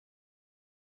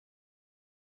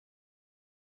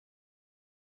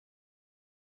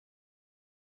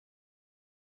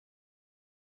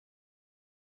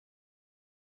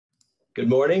Good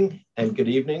morning and good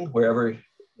evening, wherever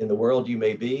in the world you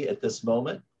may be at this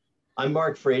moment. I'm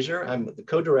Mark Fraser. I'm the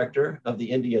co-director of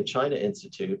the India-China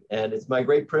Institute, and it's my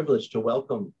great privilege to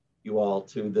welcome you all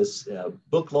to this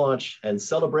book launch and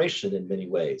celebration in many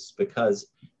ways, because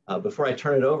before I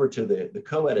turn it over to the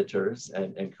co-editors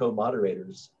and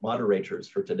co-moderators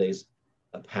for today's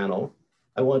panel,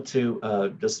 I want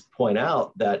to just point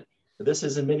out that this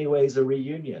is in many ways a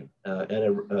reunion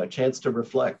and a chance to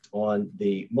reflect on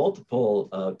the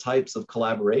multiple types of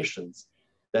collaborations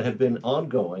that have been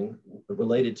ongoing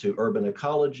related to urban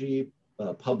ecology,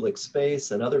 public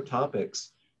space, and other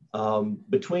topics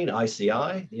between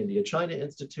ICI, the India-China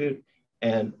Institute,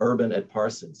 and Urban at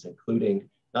Parsons, including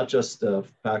not just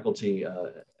faculty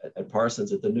at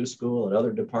Parsons at the New School and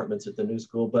other departments at the New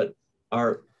School, but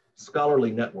our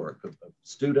scholarly network of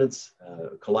students,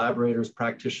 collaborators,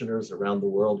 practitioners around the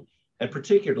world, and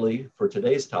particularly for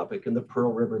today's topic in the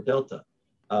Pearl River Delta.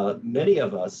 Many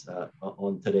of us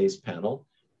on today's panel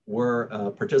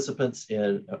were participants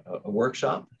in a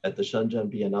workshop at the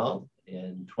Shenzhen Biennale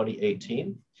in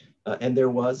 2018. And there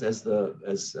was, as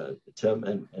Tim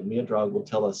and Miodrag will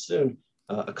tell us soon,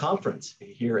 a conference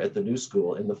here at the New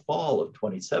School in the fall of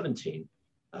 2017,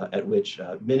 at which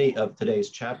many of today's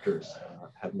chapters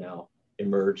have now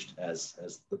emerged as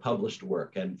the published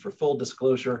work. And for full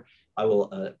disclosure, I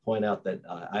will point out that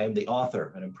I am the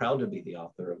author, and I'm proud to be the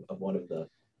author of one of the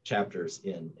chapters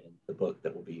in the book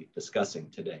that we'll be discussing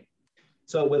today.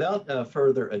 So without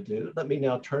further ado, let me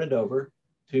now turn it over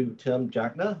to Tim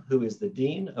Jackna, who is the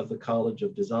Dean of the College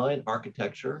of Design,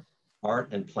 Architecture, Art,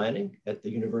 and Planning at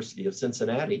the University of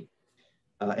Cincinnati,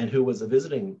 and who was a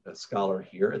visiting scholar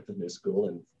here at the New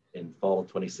School in fall of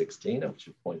 2016, I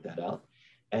should point that out,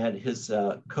 and his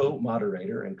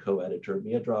co-moderator and co-editor,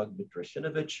 Miodrag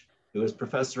Mitrishinovic, who is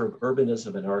Professor of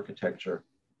Urbanism and Architecture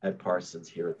at Parsons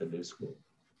here at the New School.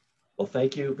 Well,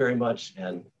 thank you very much,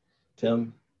 and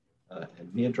Tim and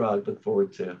Miodrag look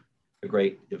forward to a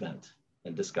great event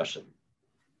and discussion.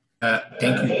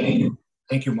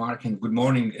 Thank you, Mark, and good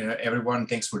morning, everyone.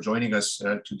 Thanks for joining us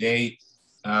today.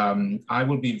 I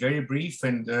will be very brief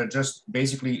and just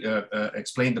basically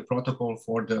explain the protocol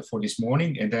for this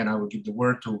morning, and then I will give the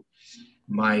word to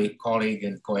my colleague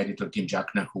and co-editor Tim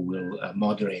Jackna, who will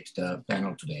moderate the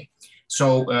panel today.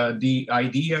 So the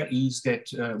idea is that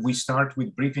we start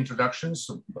with brief introduction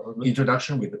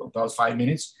with about 5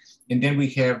 minutes, and then we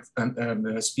have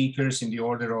speakers in the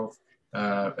order of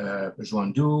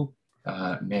Joan Du,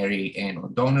 Mary Ann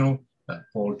O'Donnell,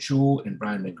 Paul Chu, and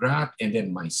Brian McGrath, and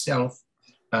then myself,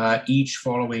 each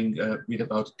following with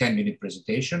about a 10-minute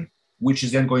presentation, which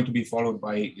is then going to be followed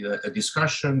by a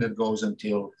discussion that goes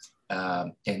until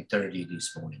 10:30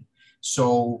 this morning.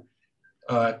 So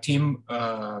Tim,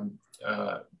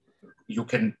 you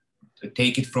can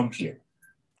take it from here.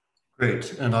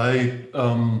 Great, and I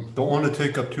don't want to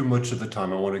take up too much of the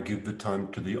time. I want to give the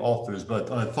time to the authors, but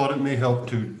I thought it may help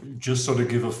to just sort of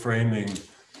give a framing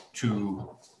to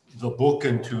the book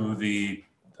and to the,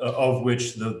 of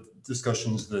which the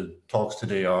discussions, the talks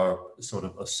today are sort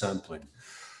of a sampling.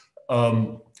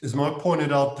 As Mark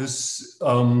pointed out, this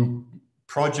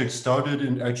project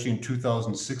started actually in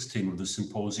 2016 with a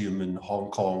symposium in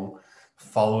Hong Kong,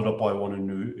 followed up by one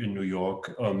in New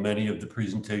York, many of the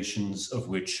presentations of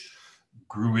which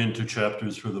grew into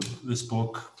chapters for this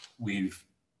book. We've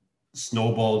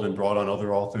snowballed and brought on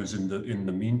other authors in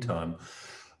the meantime.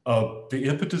 The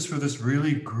impetus for this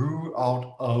really grew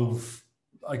out of,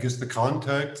 I guess, the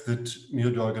contact that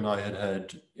Miodrag and I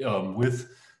had with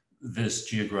this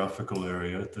geographical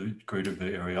area, the Greater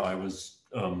Bay Area. I was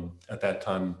at that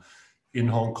time in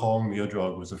Hong Kong.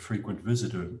 Miodrag was a frequent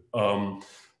visitor.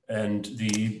 And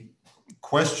the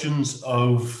questions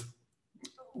of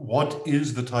what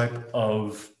is the type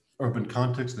of urban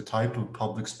context, the type of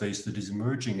public space that is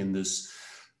emerging in this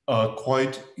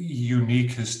quite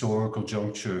unique historical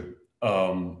juncture,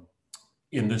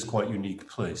 in this quite unique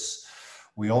place.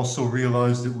 We also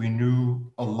realized that we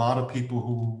knew a lot of people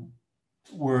who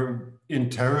were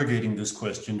interrogating this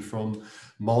question from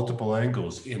multiple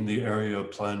angles in the area of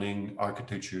planning,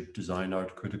 architecture, design,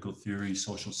 art, critical theory,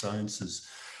 social sciences.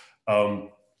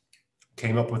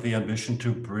 Came up with the ambition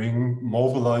to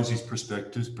mobilize these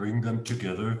perspectives, bring them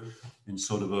together in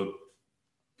sort of a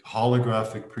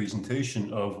holographic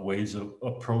presentation of ways of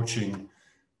approaching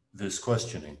this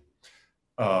questioning.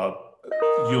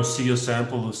 You'll see a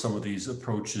sample of some of these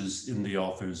approaches in the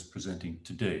authors presenting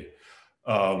today.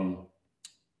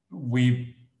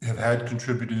 We have had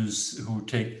contributors who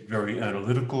take very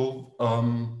analytical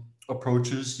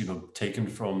approaches, taken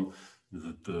from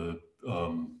the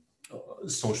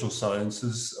social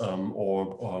sciences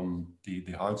or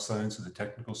the hard sciences, the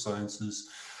technical sciences.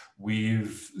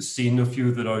 We've seen a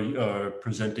few that are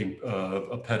presenting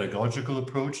a pedagogical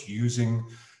approach, using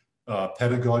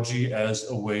pedagogy as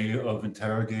a way of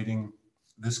interrogating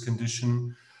this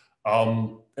condition.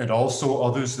 And also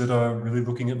others that are really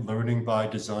looking at learning by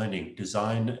designing,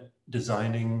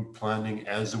 planning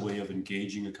as a way of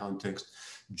engaging a context,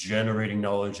 generating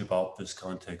knowledge about this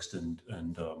context, and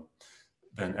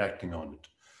then acting on it.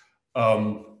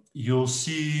 You'll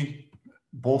see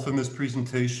both in this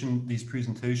presentation, these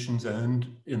presentations,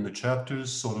 and in the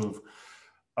chapters, sort of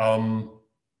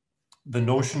the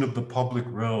notion of the public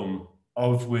realm,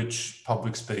 of which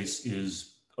public space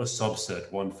is a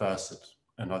subset, one facet.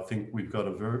 And I think we've got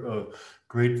a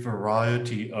great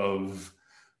variety of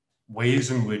ways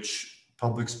in which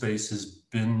public space has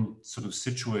been sort of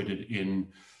situated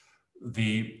in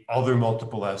the other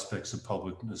multiple aspects of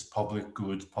publicness: public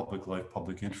goods, public life,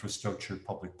 public infrastructure,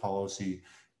 public policy,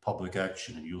 public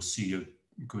action. And you'll see a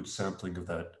good sampling of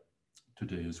that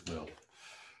today as well.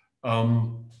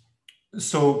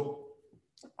 So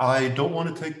I don't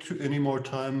want to take any more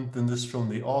time than this from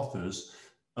the authors.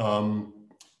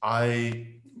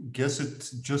 I guess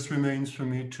it just remains for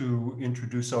me to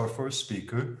introduce our first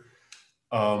speaker,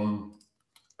 Juan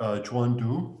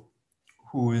Du,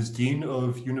 who is Dean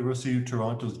of University of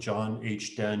Toronto's John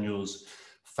H. Daniels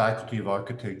Faculty of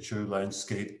Architecture,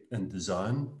 Landscape and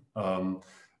Design.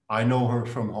 I know her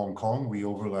from Hong Kong. We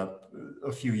overlapped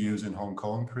a few years in Hong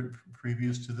Kong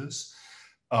previous to this.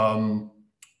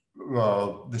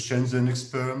 The Shenzhen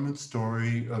Experiment,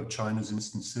 Story of China's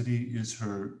Instant City, is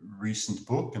her recent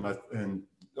book, and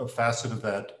a facet of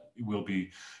that will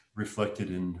be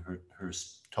reflected in her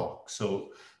talk.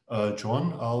 So,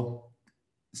 Juan, I'll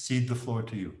cede the floor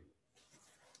to you.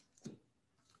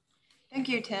 Thank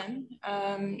you, Tim.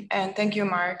 And thank you,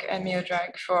 Mark and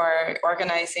Miodrag, for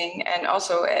organizing and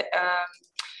also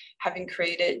having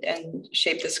created and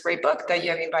shaped this great book that you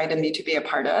have invited me to be a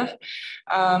part of.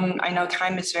 I know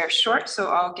time is very short, so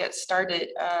I'll get started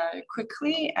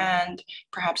quickly, and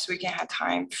perhaps we can have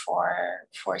time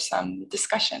for some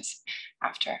discussions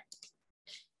after.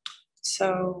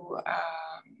 So,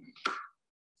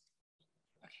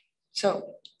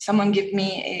 so someone give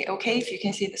me a okay if you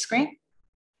can see the screen.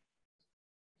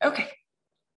 Okay.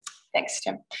 Thanks,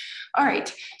 Tim. All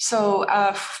right, so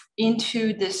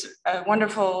into this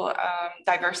wonderful,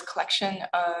 diverse collection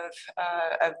of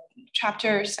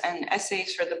chapters and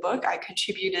essays for the book, I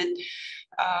contributed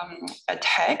a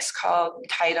text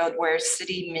titled "Where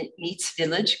City Meets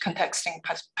Village: Contexting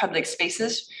Public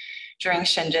Spaces During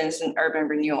Shenzhen's Urban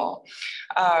Renewal."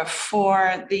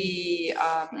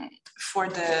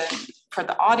 For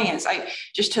the audience,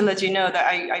 just to let you know that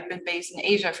I've been based in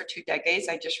Asia for 2 decades.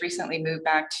 I just recently moved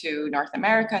back to North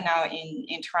America, now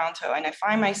in Toronto, and I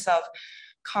find myself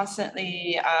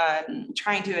constantly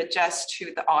trying to adjust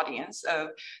to the audience of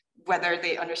whether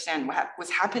they understand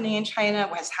what's happening in China,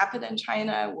 what has happened in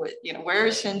China, where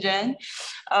is Shenzhen?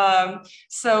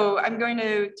 So I'm going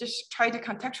to just try to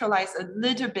contextualize a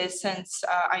little bit, since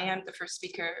I am the first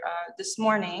speaker this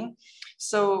morning.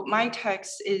 So my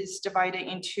text is divided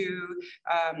into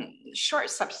short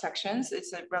subsections.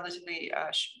 It's a relatively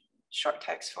short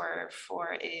text for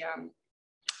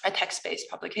a text-based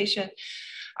publication,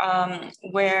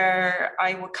 where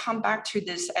I will come back to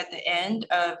this at the end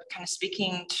of kind of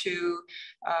speaking to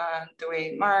the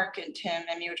way Mark and Tim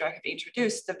and Miodrag have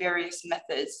introduced the various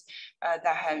methods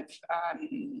that have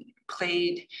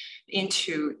played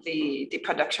into the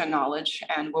production knowledge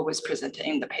and what was presented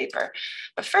in the paper.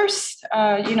 But first,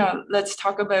 let's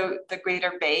talk about the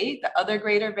Greater Bay, the other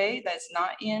Greater Bay that's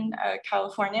not in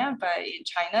California, but in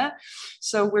China.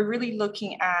 So we're really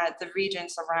looking at the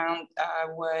regions around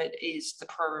what is the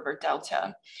Pearl River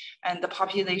Delta. And the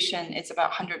population is about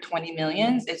 120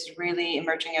 million. It's really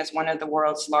emerging as one of the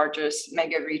world's largest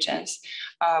mega regions,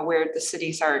 where the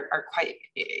cities are quite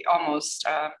almost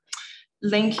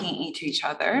linking into each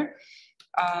other.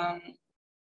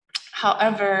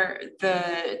 However,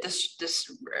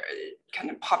 this kind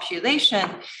of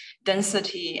population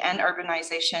density and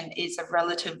urbanization is a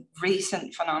relative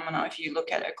recent phenomenon if you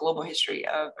look at a global history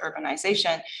of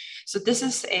urbanization. So this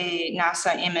is a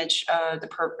NASA image of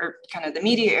the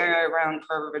media area around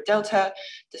Pearl River Delta.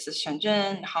 This is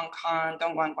Shenzhen, Hong Kong,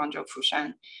 Dongguan, Guangzhou,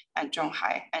 Fushan, and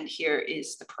Zhonghai. And here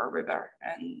is the Pearl River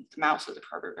and the mouth of the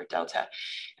Pearl River Delta.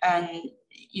 And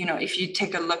if you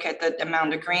take a look at the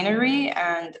amount of greenery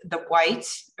and the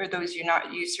whites, for those you're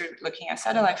not used to looking at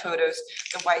satellite photos,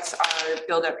 the whites are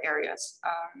built-up areas.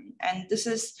 And this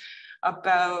is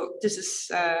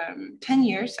 10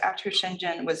 years after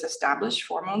Shenzhen was established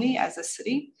formally as a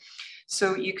city.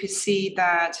 So you could see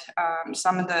that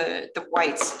some of the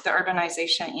whites, the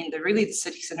urbanization in the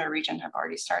city center region have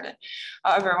already started.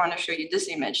 However, I want to show you this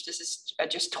image. This is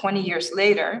just 20 years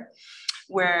later,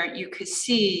 where you could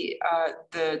see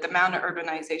the amount of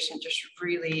urbanization just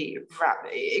really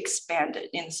expanded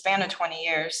in the span of 20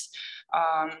 years.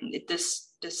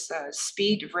 This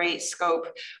speed, rate, scope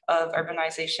of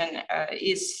urbanization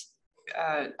is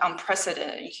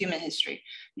unprecedented in human history,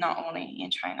 not only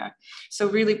in China. So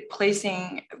really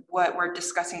placing what we're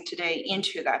discussing today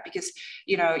into that, because,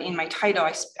 you know, in my title,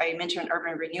 I mentioned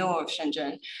urban renewal of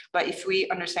Shenzhen, but if we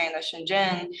understand that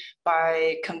Shenzhen,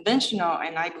 by conventional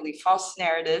and I believe false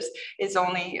narratives, is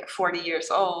only 40 years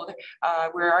old,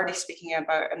 we're already speaking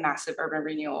about a massive urban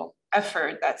renewal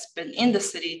effort that's been in the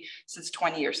city since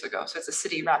 20 years ago. So it's a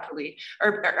city rapidly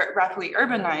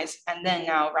urbanized and then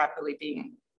now rapidly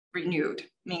being renewed,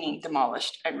 meaning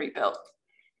demolished and rebuilt.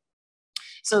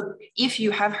 So if you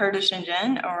have heard of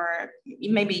Shenzhen or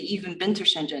maybe even been to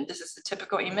Shenzhen, this is the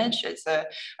typical image. It's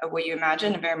what you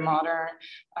imagine, a very modern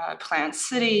planned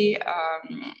city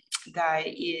that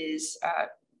is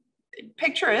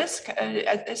picturesque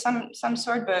at some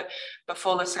sort, but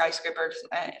full of skyscrapers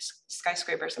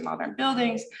and modern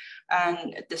buildings.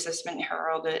 And this has been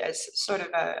heralded as sort of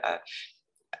a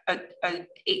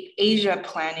Asia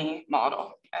planning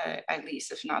model, at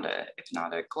least, if not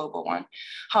a global one.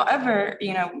 However,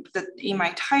 you know, in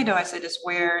my title, I said is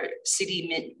where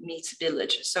city meets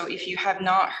village. So if you have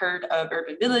not heard of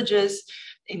urban villages,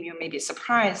 and you may be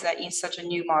surprised that in such a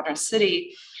new modern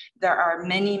city, there are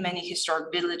many, many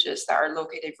historic villages that are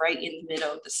located right in the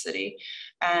middle of the city.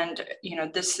 And, you know,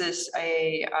 this is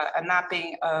a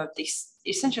mapping of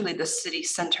essentially the city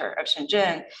center of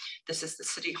Shenzhen. This is the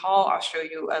city hall. I'll show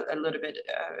you a little bit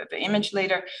of an image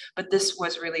later, but this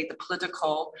was really the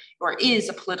political, or is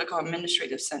a political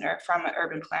administrative center from an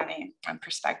urban planning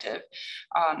perspective.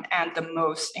 And the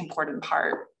most important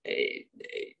part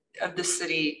of the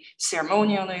city,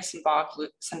 ceremonially,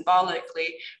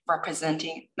 symbolically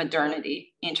representing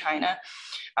modernity in China.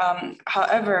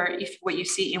 However, if what you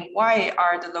see in white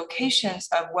are the locations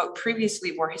of what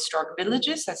previously were historic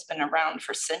villages that's been around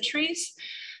for centuries,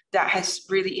 that has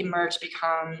really emerged,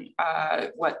 become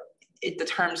what the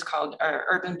term's called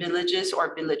urban villages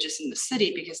or villages in the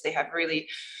city, because they have really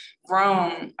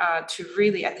grown to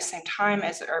really at the same time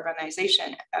as the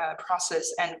urbanization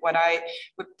process and what I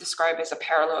would describe as a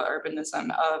parallel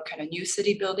urbanism of kind of new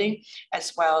city building,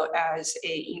 as well as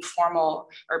a informal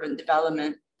urban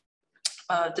development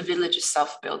of the village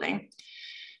self-building.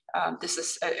 This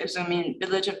is a zoom-in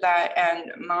village of that,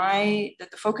 and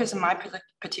the focus of my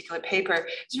particular paper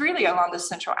is really along the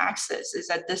central axis, is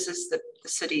that this is the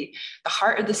city, the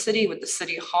heart of the city, with the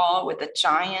city hall, with a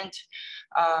giant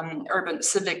urban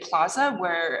civic plaza,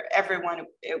 where everyone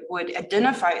would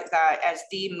identify that as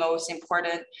the most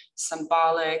important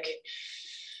symbolic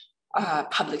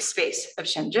public space of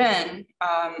Shenzhen.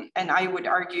 And I would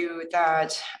argue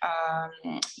that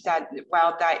that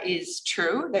while that is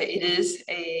true, that it is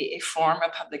a form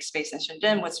of public space in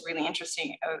Shenzhen, what's really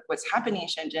interesting, what's happening in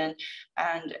Shenzhen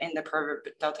and in the Pearl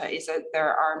Delta is that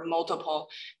there are multiple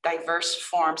diverse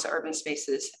forms of urban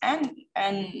spaces and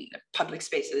public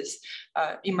spaces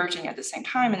emerging at the same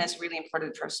time. And it's really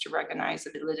important for us to recognize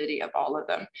the validity of all of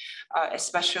them,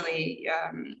 especially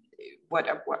what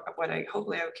I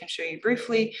hopefully I can show you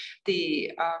briefly,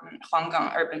 the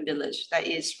Huanggang urban village that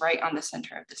is right on the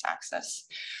center of this axis.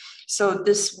 So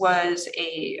this was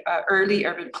a early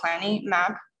urban planning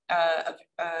map,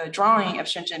 drawing of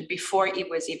Shenzhen before it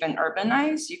was even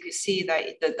urbanized. You can see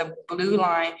that the blue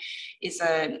line is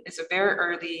a very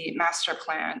early master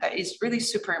plan that is really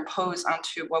superimposed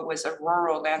onto what was a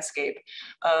rural landscape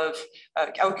of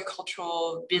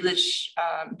agricultural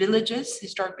villages,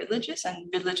 historic villages,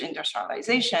 and village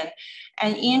industrialization.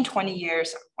 And in 20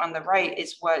 years on the right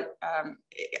is what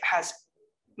has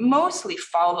mostly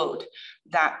followed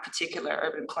that particular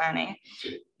urban planning,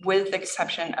 with the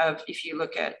exception of, if you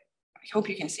look at, I hope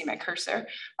you can see my cursor,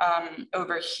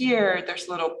 over here, there's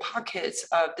little pockets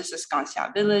of, this is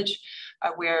Ganxia village,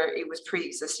 where it was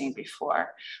pre-existing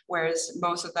before, whereas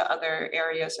most of the other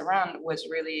areas around was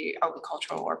really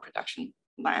agricultural or production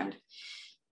land.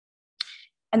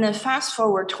 And then fast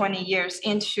forward 20 years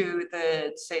into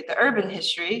the urban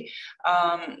history,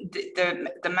 the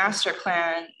master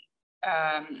plan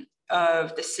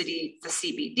of the city, the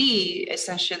CBD,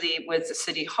 essentially was the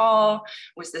city hall,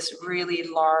 was this really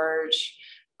large,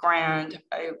 grand,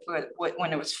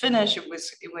 when it was finished, it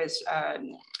was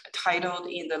titled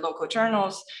in the local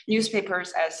journals,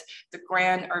 newspapers as the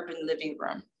Grand Urban Living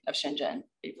Room. of Shenzhen.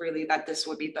 Really, that this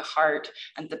would be the heart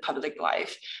and the public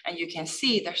life. And you can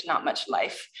see there's not much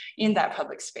life in that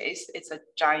public space. It's a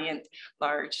giant,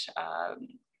 large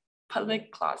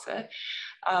public plaza.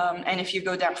 And if you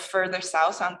go down further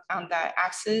south on that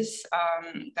axis,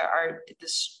 there are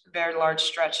this very large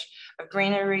stretch of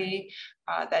greenery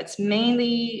that's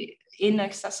mainly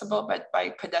inaccessible but by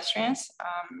pedestrians.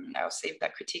 I'll save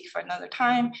that critique for another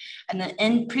time. And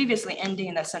then previously ending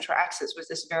in that central axis was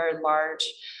this very large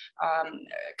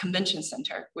convention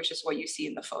center, which is what you see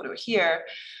in the photo here,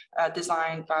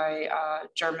 designed by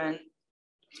German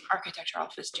architecture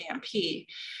office, GMP.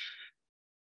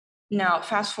 Now,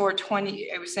 fast forward 20,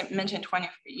 it was mentioned 20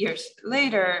 years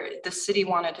later, the city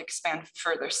wanted to expand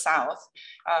further south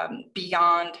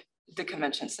beyond the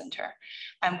convention center.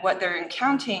 And what they're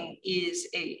encountering is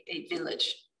a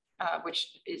village, which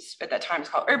is at that time it's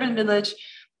called urban village,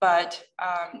 but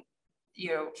you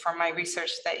know, from my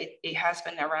research that it has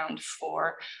been around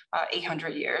for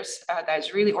 800 years. That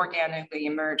has really organically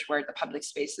emerged where the public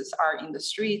spaces are in the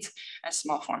streets and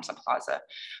small forms of plaza.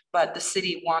 But the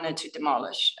city wanted to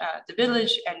demolish the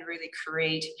village and really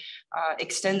create,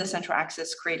 extend the central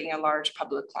axis, creating a large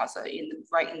public plaza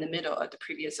right in the middle of the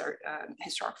previous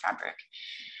historic fabric.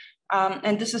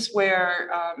 And this is where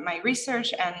my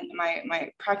research and my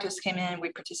practice came in.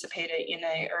 We participated in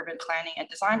an urban planning and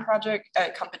design project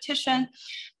competition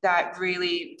that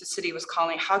really the city was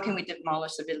calling, how can we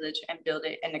demolish the village and build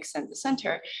it and extend the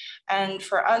center? And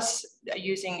for us,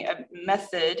 using a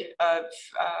method of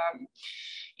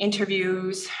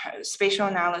interviews, spatial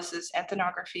analysis,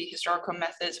 ethnography, historical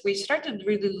methods, we started to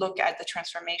really look at the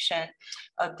transformation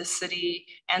of the city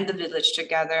and the village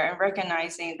together, and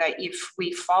recognizing that if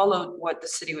we followed what the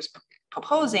city was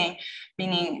proposing,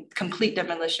 meaning complete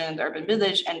demolition of the urban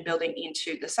village and building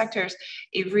into the sectors,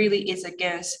 it really is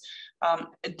against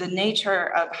the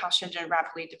nature of how Shenzhen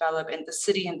rapidly developed, and the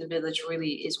city and the village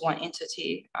really is one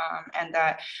entity. And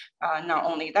that not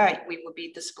only that, we would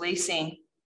be displacing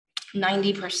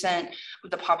 90%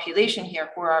 of the population here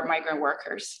who are migrant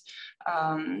workers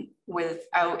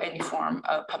without any form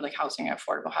of public housing or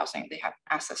affordable housing they have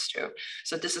access to.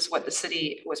 So this is what the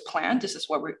city was planned. This is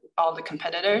what all the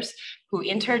competitors who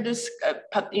entered this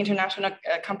international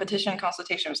competition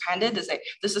consultation was handed to say,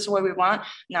 this is what we want.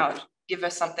 Now, give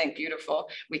us something beautiful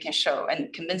we can show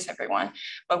and convince everyone.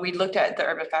 But we looked at the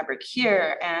urban fabric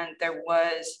here, and there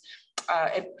was,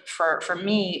 for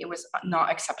me, it was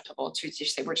not acceptable to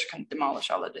just say, we're just going to demolish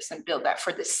all of this and build that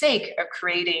for the sake of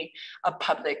creating a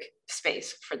public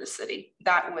space for the city.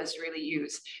 That was really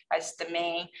used as the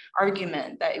main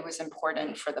argument that it was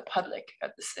important for the public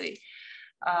of the city.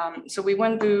 So we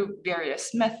went through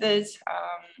various methods,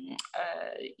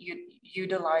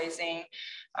 utilizing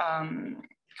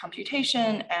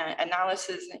computation and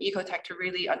analysis and ecotech to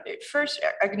really first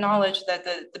acknowledge that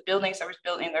the buildings that were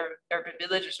built in the urban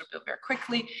villages were built very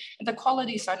quickly, and the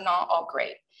qualities are not all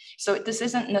great. So this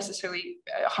isn't necessarily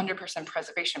a 100%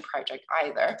 preservation project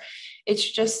either.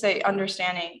 It's just a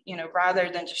understanding, you know,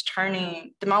 rather than just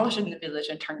demolishing the village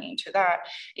and turning into that,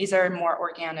 is there a more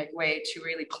organic way to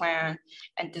really plan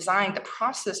and design the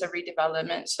process of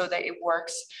redevelopment so that it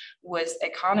works with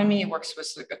economy, it works with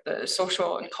the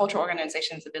social and cultural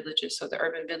organizations of villages, so the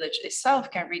urban village itself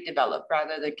can redevelop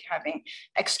rather than having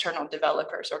external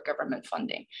developers or government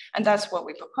funding. And that's what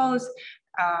we proposed.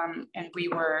 And we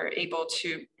were able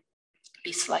to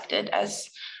be selected as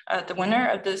the winner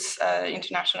of this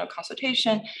international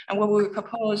consultation. And what we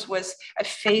proposed was a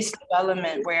phased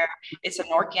development where it's an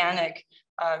organic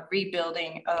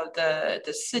rebuilding of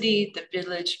the city, the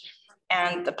village,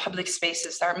 and the public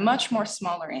spaces that are much more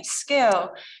smaller in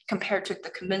scale compared to the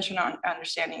conventional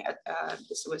understanding.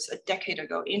 This was a decade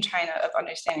ago in China, of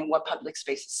understanding what public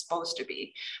space is supposed to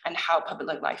be and how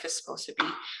public life is supposed to be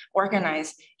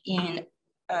organized in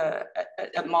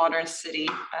a modern city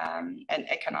and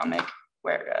economic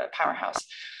powerhouse.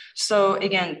 So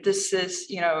again, this is,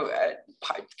 you know,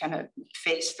 kind of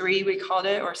phase 3, we called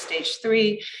it, or stage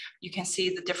 3. You can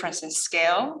see the difference in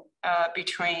scale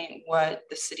between what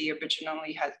the city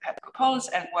originally had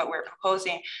proposed and what we're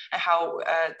proposing, and how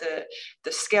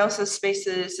the scales of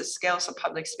spaces, the scales of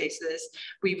public spaces,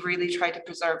 we've really tried to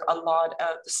preserve a lot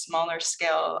of the smaller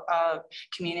scale of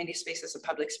community spaces and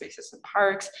public spaces and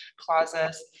parks,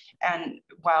 plazas, and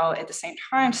while at the same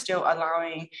time still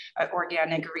allowing an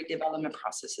organic redevelopment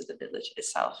process of the village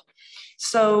itself.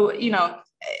 So, you know,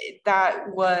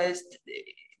 that was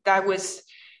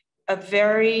a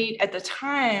very, at the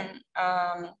time,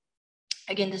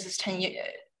 again, this is 10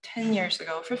 years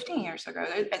ago, 15 years ago.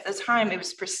 At the time, it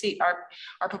was perceived,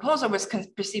 our proposal was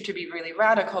perceived to be really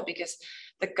radical, because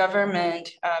the government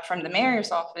from the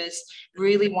mayor's office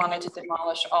really wanted to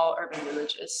demolish all urban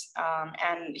villages.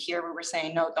 And here we were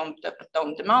saying, no,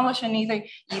 don't demolish anything,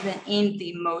 even in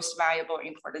the most valuable,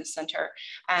 important center.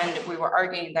 And we were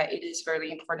arguing that it is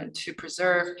very important to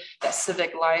preserve that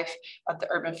civic life of the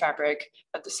urban fabric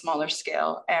of the smaller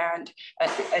scale, and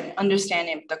an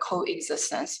understanding of the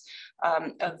coexistence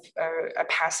of a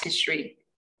past history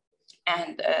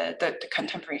and the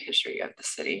contemporary history of the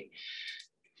city.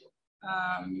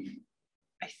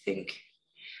 I think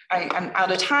I'm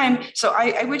out of time. So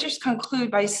I would just conclude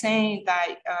by saying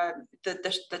that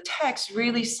the text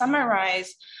really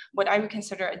summarized what I would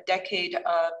consider a decade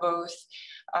of both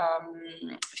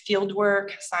field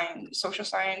work, science, social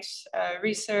science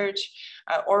research,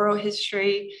 oral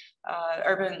history,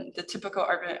 the typical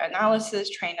urban analysis,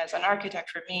 trained as an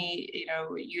architect for me,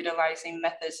 utilizing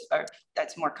methods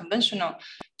that's more conventional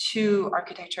to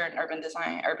architecture and urban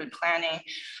design, urban planning.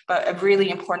 But a really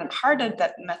important part of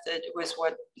that method was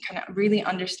what kind of really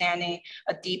understanding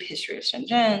a deep history of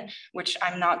Shenzhen, which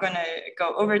I'm not going to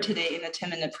go over today in a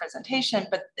 10-minute presentation,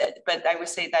 but I would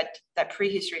say that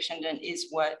prehistory Shenzhen is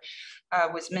what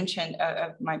was mentioned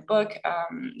of my book,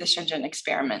 the Shenzhen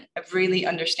experiment, of really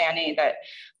understanding that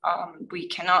we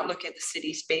cannot look at the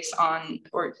cities based on,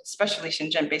 or especially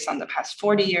Shenzhen, based on the past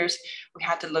 40 years. We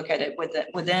had to look at it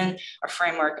within a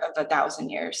framework of 1,000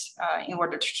 years in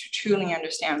order to truly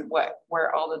understand what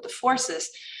were all of the forces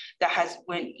that has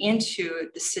went into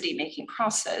the city making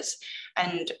process.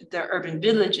 And the urban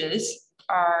villages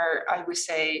are, I would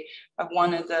say,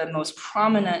 one of the most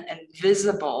prominent and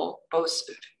visible, both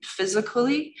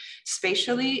physically,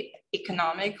 spatially,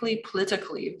 economically,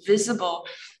 politically visible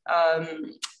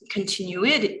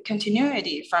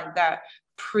continuity from that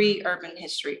pre-urban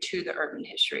history to the urban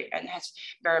history, and has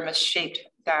very much shaped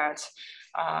that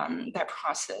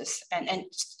process, and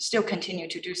still continue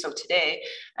to do so today.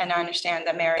 And I understand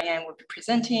that Marianne will be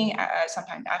presenting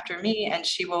sometime after me, and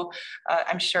she will,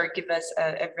 I'm sure, give us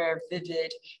a very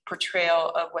vivid portrayal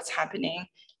of what's happening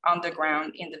on the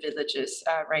ground in the villages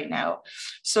right now.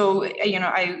 So,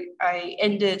 I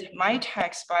ended my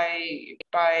text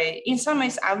by in some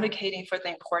ways advocating for the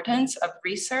importance of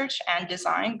research and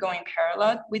design going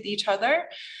parallel with each other,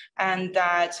 and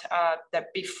that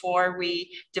before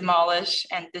we demolish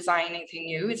and design anything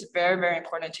new, it's very, very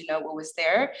important to know what was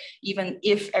there, even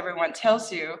if everyone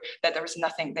tells you that there was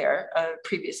nothing there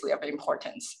previously of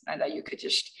importance, and that you could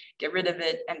just get rid of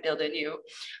it and build anew,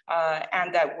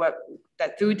 and that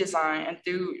through design and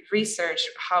through research,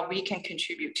 how we can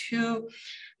contribute to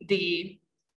the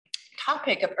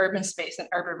topic of urban space and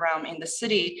urban realm in the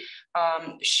city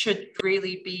should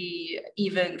really be,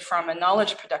 even from a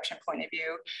knowledge production point of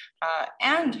view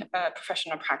and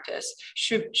professional practice,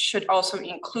 should also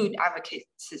include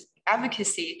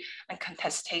advocacy and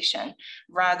contestation,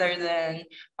 rather than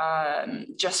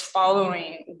just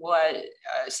following what,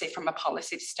 say, from a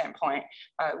policy standpoint,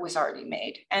 was already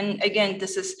made. And again,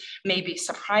 this is maybe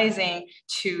surprising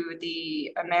to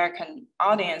the American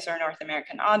audience or North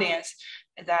American audience,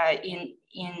 that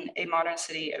in a modern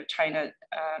city of China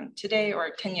today,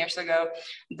 or 10 years ago,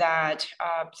 that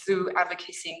through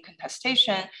advocacy and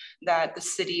contestation, that the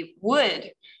city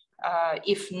would,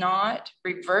 if not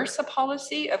reverse a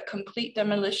policy of complete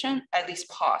demolition, at least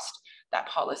pause that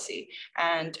policy.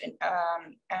 And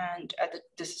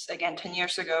this is again 10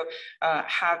 years ago,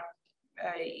 have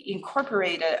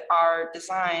incorporated our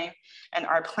design and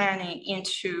our planning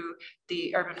into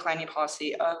the urban planning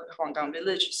policy of Huanggang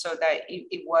Village, so that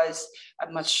it was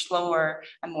a much slower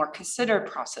and more considered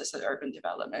process of urban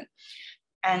development.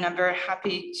 And I'm very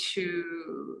happy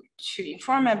to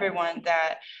inform everyone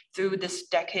that through this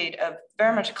decade of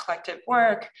very much collective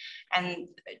work and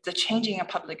the changing of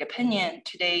public opinion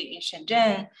today in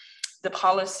Shenzhen, the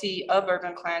policy of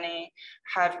urban planning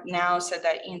have now said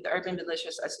that in the urban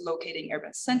villages as locating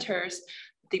urban centers,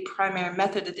 the primary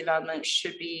method of development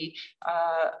should be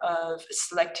of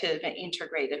selective and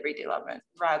integrated redevelopment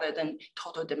rather than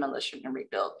total demolition and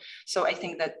rebuild. So I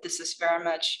think that this is very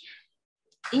much,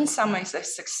 in some ways, a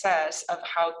success of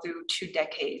how through 2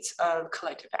 decades of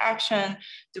collective action,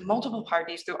 through multiple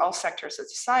parties, through all sectors of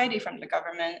society, from the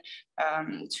government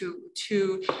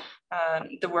to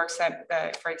the works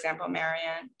that, for example,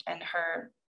 Marianne and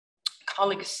her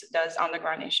colleagues does on the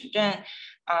ground in Shenzhen,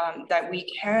 that we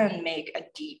can make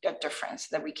a difference,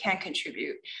 that we can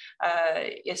contribute,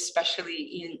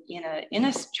 especially in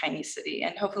a Chinese city.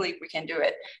 And hopefully we can do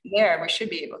it there. We should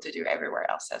be able to do everywhere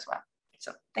else as well.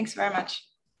 So thanks very much.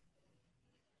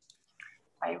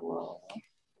 I will.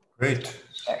 Great.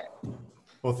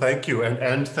 Well, thank you,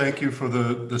 and thank you for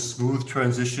the smooth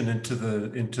transition into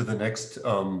the next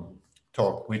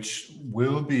talk, which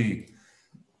will be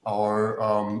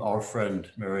our friend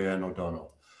Marianne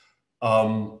O'Donnell,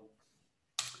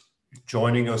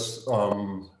 joining us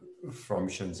from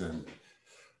Shenzhen.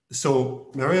 So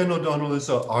Marianne O'Donnell is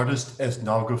an artist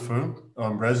ethnographer,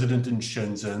 resident in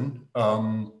Shenzhen,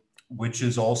 which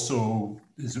is also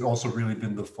really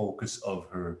been the focus of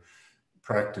her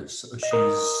practice.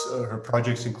 Her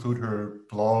projects include her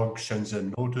blog,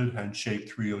 Shenzhen Noted,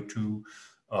 Handshake 302,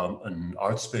 an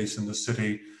art space in the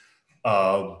city.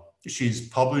 She's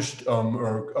published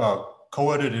or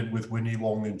co-edited with Winnie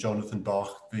Wong and Jonathan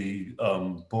Bach the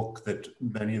book that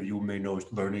many of you may know,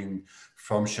 Learning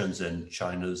from Shenzhen,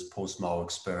 China's Post-Mao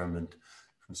Experiment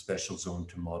from Special Zone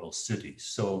to Model City.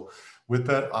 So with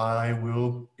that, I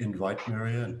will invite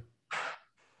Marianne.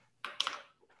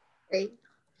 Great.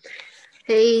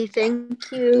 Hey,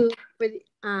 thank you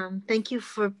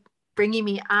for bringing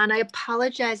me on. I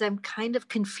apologize. I'm kind of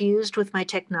confused with my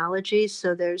technology.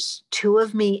 So there's two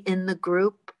of me in the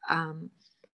group,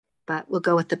 but we'll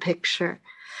go with the picture.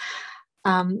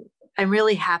 I'm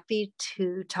really happy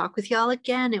to talk with y'all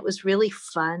again. It was really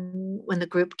fun when the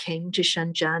group came to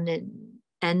Shenzhen in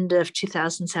end of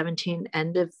 2017,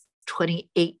 end of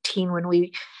 2018, when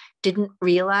we didn't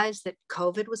realize that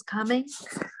COVID was coming.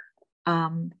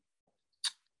 I'm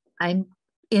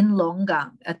in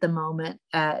Longgang at the moment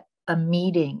at a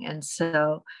meeting. And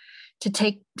so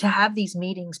to have these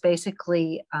meetings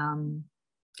basically in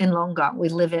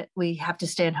Longgang, we have to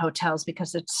stay in hotels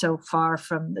because it's so far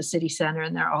from the city center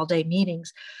and they're all-day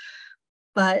meetings.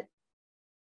 But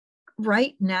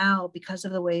right now, because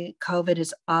of the way COVID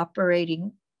is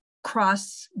operating,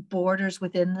 cross borders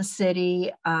within the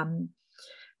city,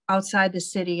 outside the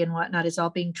city and whatnot is all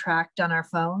being tracked on our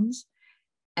phones.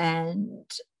 And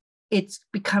it's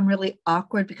become really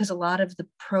awkward because a lot of the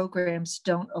programs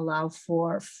don't allow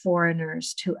for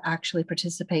foreigners to actually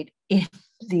participate in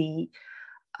the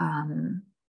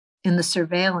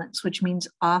surveillance, which means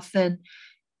often,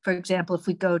 for example, if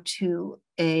we go to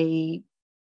a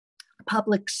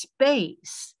public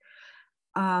space,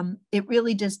 it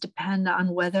really does depend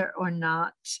on whether or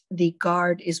not the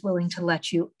guard is willing to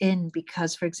let you in,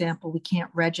 because, for example, we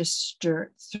can't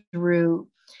register through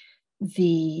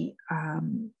the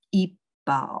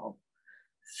e-ball,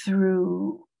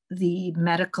 through the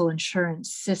medical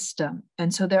insurance system.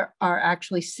 And so there are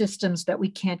actually systems that we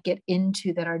can't get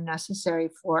into that are necessary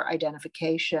for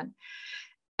identification.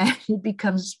 And it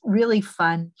becomes really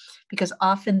fun because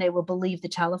often they will believe the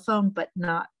telephone, but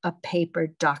not a paper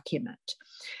document.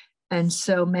 And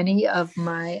so many of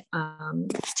my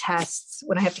tests,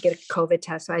 when I have to get a COVID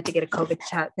test, so I had to get a COVID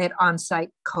test, they had on-site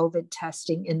COVID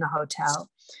testing in the hotel.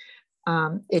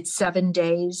 It's 7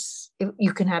 days.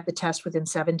 You can have the test within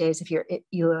 7 days if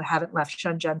you haven't left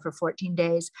Shenzhen for 14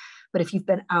 days. But if you've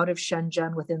been out of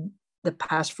Shenzhen within the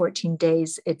past 14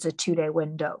 days, it's a 2-day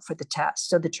window for the test.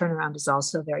 So the turnaround is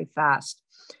also very fast.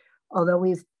 Although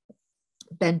we've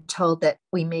been told that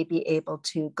we may be able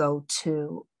to go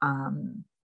to Hong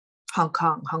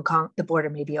Kong, the border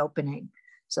may be opening.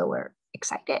 So we're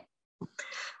excited.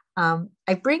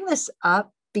 I bring this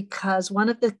up because one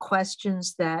of the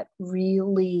questions that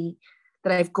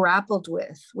I've grappled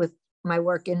with my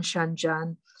work in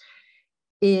Shenzhen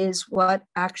is what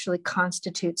actually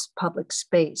constitutes public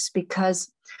space,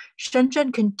 because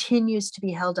Shenzhen continues to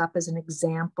be held up as an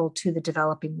example to the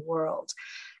developing world.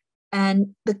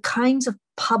 And the kinds of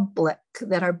public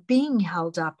that are being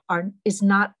held up is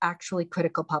not actually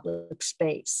critical public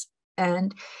space.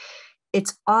 And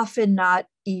it's often not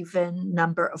even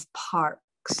number of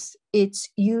parks. It's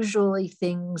usually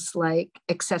things like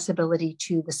accessibility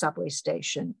to the subway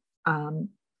station,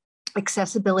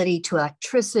 accessibility to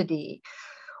electricity,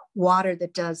 water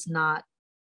that does not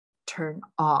turn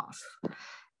off.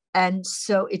 And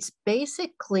so it's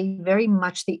basically very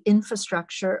much the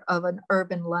infrastructure of an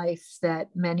urban life that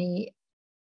many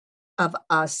of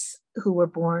us who were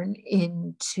born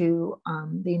into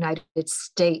the United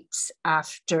States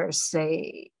after,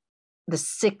 say, the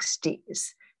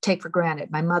 60s take for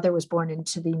granted. My mother was born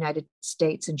into the United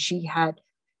States and she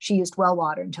used well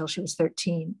water until she was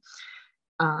 13.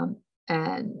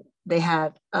 And they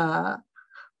had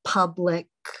public,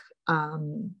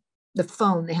 the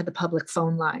phone, they had the public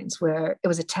phone lines where it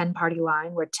was a 10-party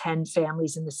line where 10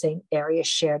 families in the same area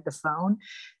shared the phone.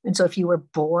 And so if you were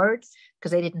bored,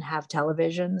 because they didn't have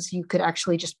televisions, you could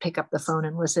actually just pick up the phone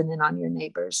and listen in on your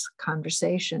neighbors'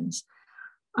 conversations.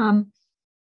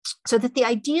 So that the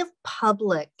idea of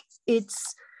public,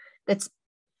 it's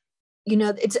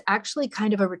actually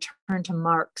kind of a return to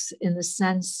Marx in the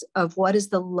sense of what is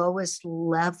the lowest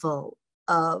level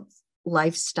of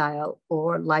lifestyle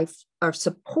or life or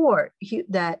support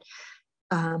that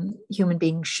human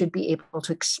beings should be able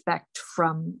to expect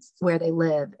from where they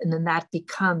live. And then that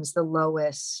becomes the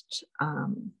lowest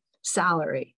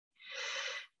salary.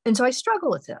 And so I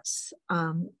struggle with this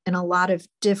in a lot of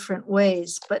different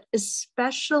ways, but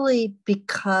especially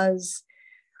because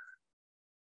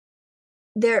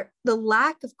the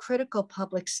lack of critical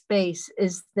public space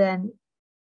is then,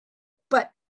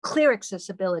 but clear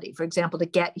accessibility, for example, to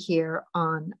get here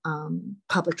on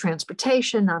public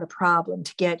transportation, not a problem.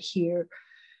 To get here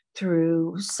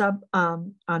through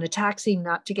on a taxi,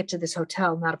 not to get to this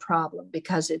hotel, not a problem,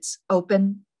 because it's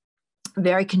open,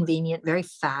 very convenient, very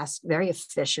fast, very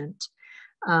efficient.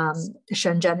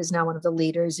 Shenzhen is now one of the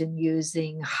leaders in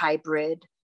using hybrid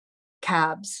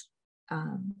cabs.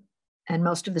 And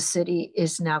most of the city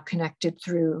is now connected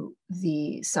through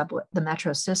the subway, the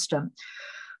metro system.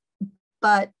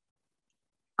 But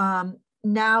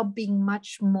now being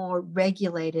much more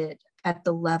regulated at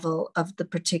the level of the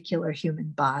particular human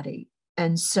body.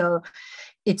 And so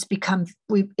it's become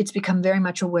very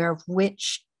much aware of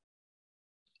which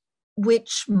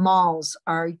malls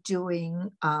are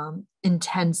doing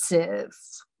intensive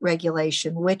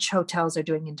regulation, which hotels are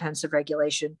doing intensive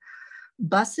regulation.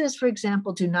 Buses, for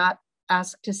example, do not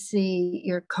ask to see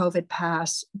your COVID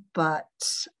pass, but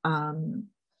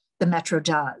the metro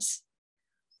does.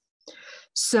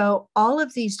 So all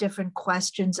of these different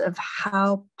questions of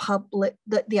how public,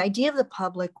 the idea of the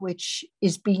public, which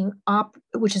has been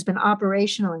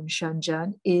operational in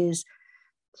Shenzhen, is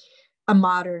a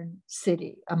modern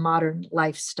city, a modern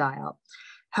lifestyle.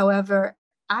 However,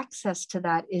 access to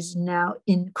that is now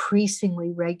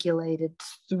increasingly regulated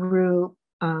through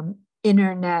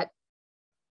internet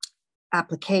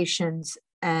applications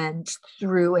and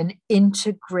through an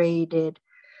integrated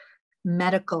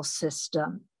medical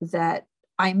system that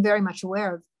I'm very much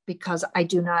aware of because I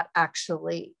do not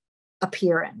actually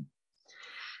appear in.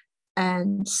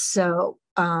 And so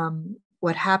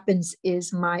what happens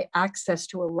is my access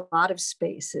to a lot of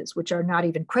spaces, which are not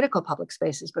even critical public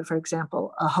spaces, but for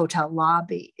example, a hotel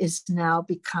lobby, is now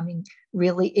becoming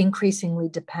really increasingly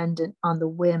dependent on the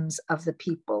whims of the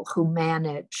people who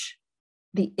manage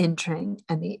the entering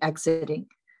and the exiting.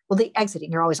 Well, the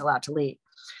exiting, you're always allowed to leave,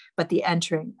 but the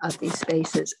entering of these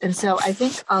spaces. And so I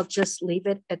think I'll just leave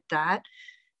it at that.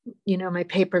 You know, my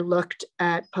paper looked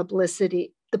at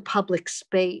publicity, the public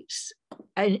space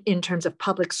in terms of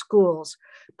public schools,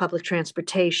 public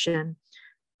transportation,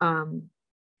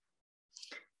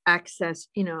 access,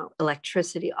 you know,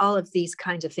 electricity, all of these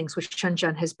kinds of things, which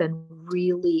Shenzhen has been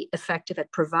really effective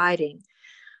at providing,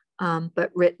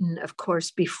 but written, of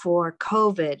course, before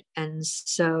COVID. And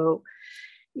so,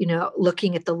 you know,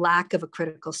 looking at the lack of a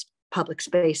critical public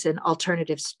space and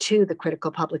alternatives to the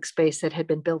critical public space that had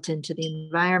been built into the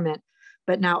environment,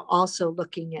 but now also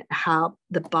looking at how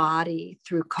the body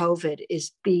through COVID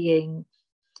is being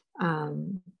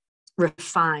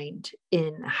refined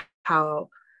in how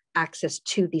access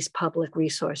to these public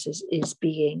resources is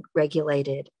being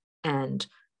regulated and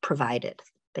provided.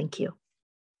 Thank you.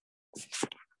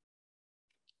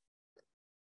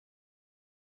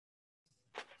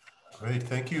 Great,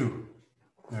 thank you,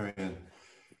 Marianne.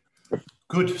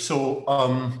 Good, so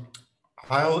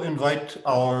I'll invite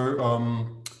our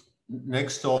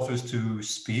next authors to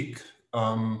speak.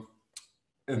 And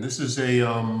this is a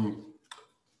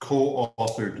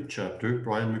co-authored chapter,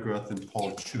 Brian McGrath and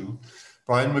Paul Chu.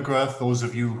 Brian McGrath, those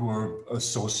of you who are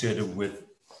associated with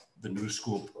the New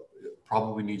School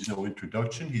probably needs no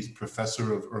introduction. He's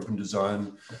professor of urban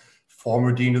design,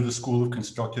 former dean of the School of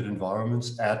Constructed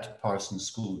Environments at Parsons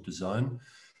School of Design,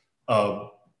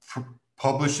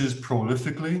 publishes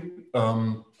prolifically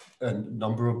a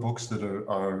number of books that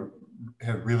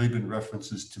have really been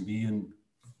references to me in,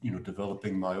 you know,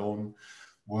 developing my own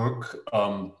work.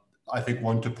 I think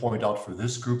one to point out for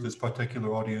this group, this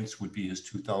particular audience, would be his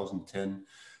 2010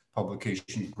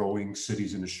 publication, Growing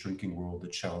Cities in a Shrinking World, the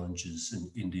Challenges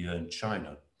in India and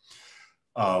China.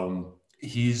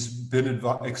 He's been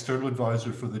external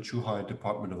advisor for the Zhuhai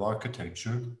Department of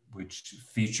Architecture, which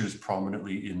features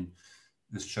prominently in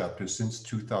this chapter since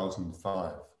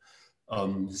 2005.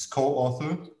 His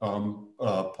co-author,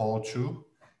 Paul Chu,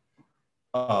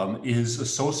 is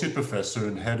associate professor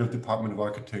and head of Department of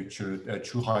Architecture at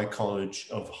Zhuhai College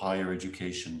of Higher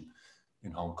Education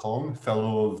in Hong Kong,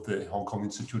 fellow of the Hong Kong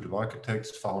Institute of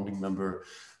Architects, founding member,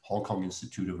 Hong Kong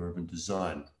Institute of Urban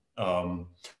Design.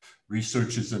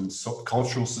 Researches in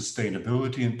cultural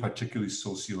sustainability and particularly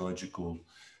sociological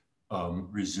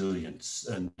resilience,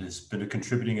 and has been a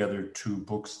contributing editor to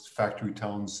books, Factory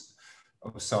Towns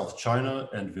of South China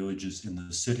and Villages in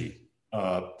the City.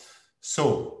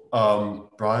 So,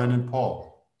 Brian and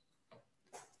Paul.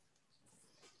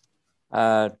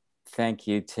 Thank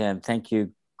you, Tim. Thank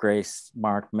you, Grace,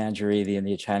 Mark, Manjari, the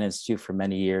India-China Institute, for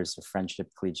many years of friendship,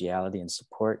 collegiality, and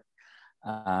support.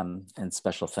 And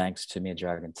special thanks to Mia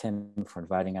Jog and Tim for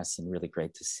inviting us, and really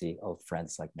great to see old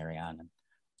friends like Marianne and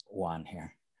Juan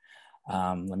here.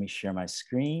 Let me share my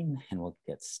screen and we'll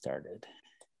get started.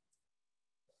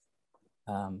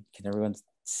 Can everyone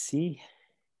see?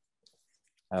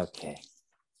 Okay.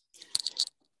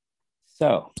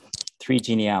 So, 3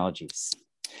 genealogies.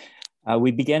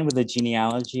 We begin with the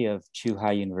genealogy of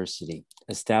Zhuhai University,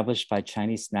 established by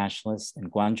Chinese nationalists in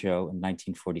Guangzhou in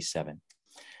 1947.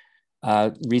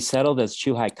 Resettled as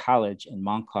Zhuhai College in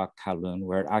Mongkok, Kowloon,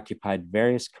 where it occupied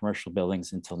various commercial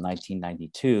buildings until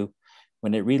 1992,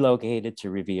 when it relocated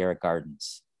to Riviera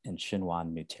Gardens in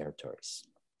Sichuan New Territories.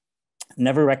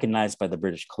 Never recognized by the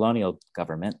British colonial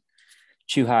government,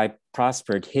 Zhuhai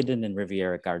prospered hidden in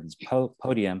Riviera Gardens'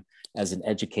 podium as an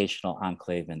educational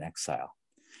enclave in exile.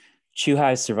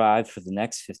 Zhuhai survived for the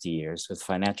next 50 years with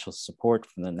financial support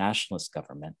from the nationalist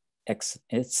government,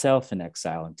 itself in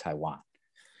exile in Taiwan.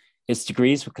 Its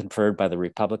degrees were conferred by the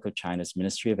Republic of China's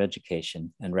Ministry of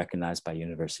Education and recognized by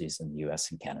universities in the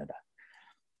US and Canada.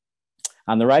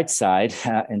 On the right side,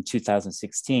 in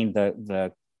 2016,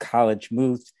 the college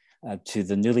moved to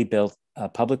the newly built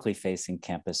publicly facing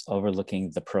campus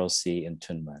overlooking the Pearl Sea in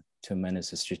Tunmen. Tunmen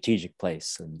is a strategic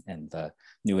place and the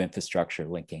new infrastructure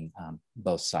linking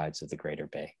both sides of the Greater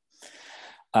Bay.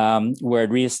 Where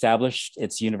it reestablished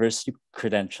its university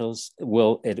credentials,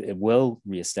 it will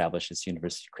reestablish its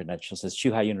university credentials as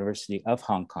Zhuhai University of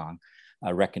Hong Kong,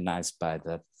 recognized by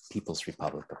the People's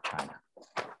Republic of China.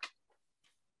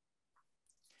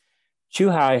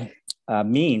 Zhuhai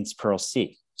means Pearl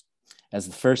Sea. As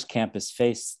the first campus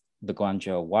faced the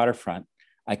Guangzhou waterfront,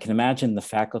 I can imagine the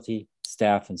faculty,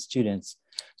 staff, and students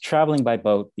traveling by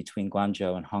boat between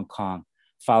Guangzhou and Hong Kong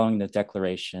following the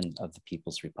declaration of the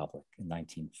People's Republic in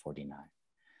 1949.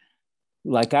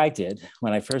 Like I did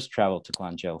when I first traveled to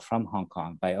Guangzhou from Hong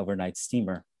Kong by overnight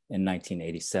steamer in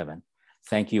 1987.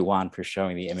 Thank you, Juan, for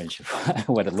showing the image of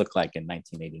what it looked like in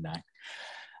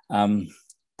 1989.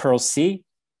 Pearl Sea,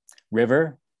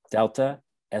 river, delta,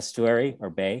 estuary, or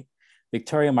bay.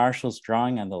 Victoria Marshall's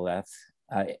drawing on the left,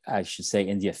 I should say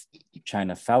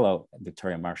India-China fellow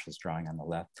Victoria Marshall's drawing on the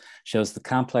left, shows the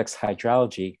complex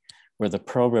hydrology where the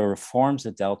Pearl River forms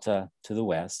a delta to the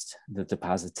west, the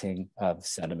depositing of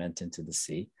sediment into the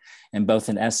sea, and both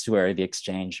an estuary, the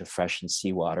exchange of fresh and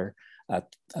seawater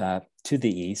to the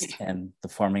east, and the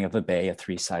forming of a bay, a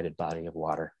 3-sided body of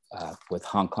water with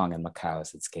Hong Kong and Macau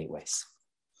as its gateways.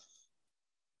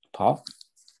 Paul?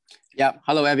 Yeah,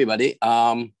 hello everybody.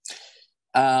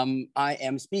 I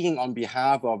am speaking on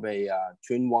behalf of a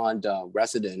Tsuen Wan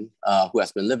resident who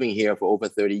has been living here for over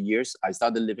 30 years. I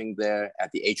started living there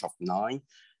at the age of 9.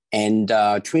 And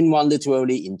Tsuen Wan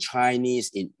literally in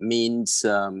Chinese, it means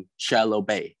shallow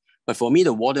bay. But for me,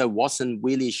 the water wasn't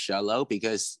really shallow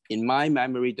because in my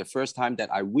memory, the first time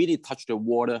that I really touched the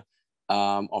water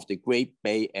of the Great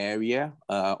Bay Area,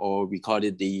 or we call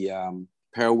it the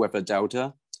Pearl River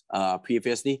Delta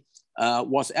previously,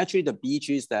 was actually the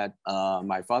beaches that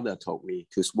my father taught me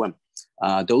to swim.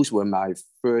 Those were my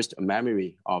first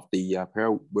memory of the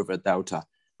Pearl River Delta,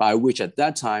 by which at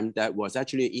that time, that was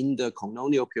actually in the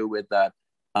colonial period that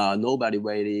nobody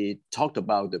really talked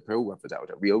about the Pearl River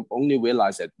Delta. We only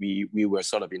realized that we were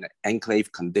sort of in an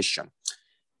enclave condition.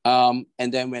 And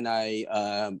then when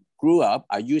I grew up,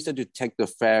 I used to take the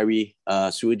ferry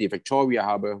through the Victoria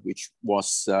Harbour, which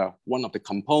was one of the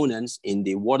components in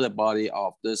the water body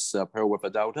of this Pearl River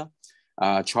Delta,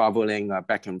 traveling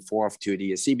back and forth to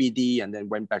the CBD and then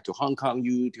went back to Hong Kong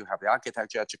U to have the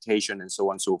architecture education and so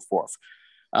on and so forth.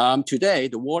 Today,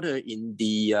 the water in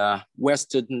the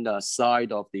western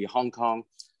side of the Hong Kong,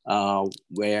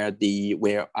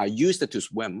 where I used to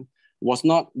swim, was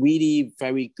not really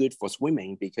very good for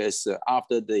swimming because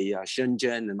after the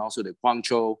Shenzhen and also the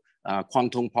Guangzhou,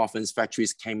 Guangdong province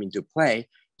factories came into play,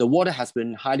 the water has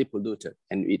been highly polluted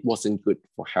and it wasn't good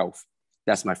for health.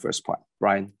 That's my first point.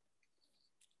 Brian.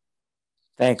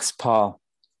 Thanks, Paul.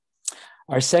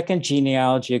 Our second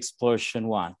genealogy explores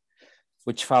Sichuan,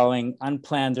 which following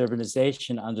unplanned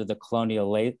urbanization under the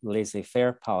colonial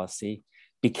laissez-faire policy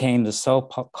became the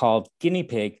so-called guinea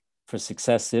pig for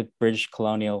successive British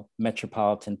colonial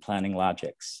metropolitan planning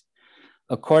logics.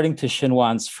 According to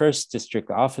Sichuan's first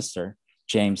district officer,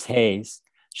 James Hayes,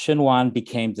 Sichuan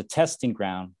became the testing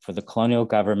ground for the colonial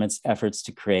government's efforts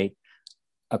to create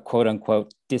a quote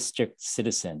unquote district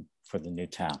citizen for the new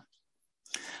town.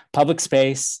 Public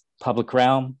space, public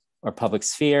realm, or public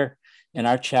sphere. In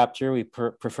our chapter, we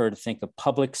prefer to think of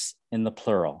publics in the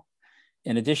plural.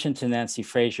 In addition to Nancy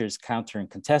Fraser's counter and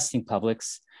contesting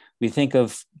publics, we think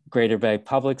of Greater Bay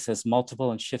publics as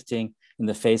multiple and shifting in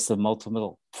the face of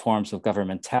multiple forms of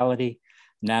governmentality,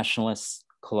 nationalists,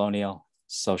 colonial,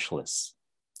 socialists.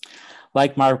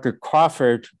 Like Margaret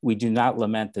Crawford, we do not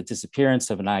lament the disappearance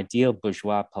of an ideal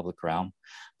bourgeois public realm,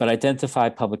 but identify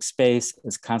public space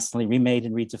as constantly remade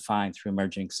and redefined through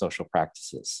emerging social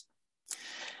practices.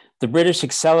 The British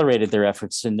accelerated their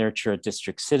efforts to nurture a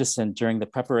district citizen during the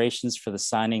preparations for the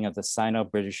signing of the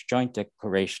Sino-British Joint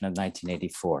Declaration of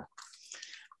 1984.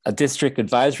 A district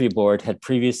advisory board had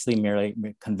previously merely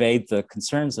conveyed the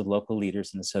concerns of local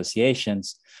leaders and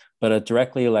associations, but a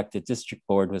directly elected district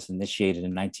board was initiated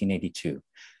in 1982,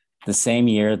 the same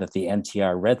year that the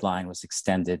MTR Red Line was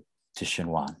extended to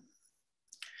Xinhuan.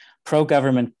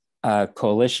 Pro-government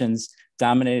coalitions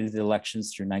dominated the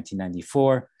elections through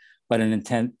 1994, but in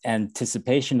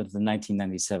anticipation of the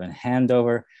 1997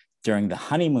 handover, during the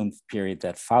honeymoon period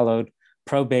that followed,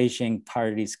 pro-Beijing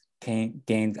parties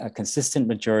gained a consistent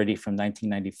majority from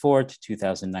 1994 to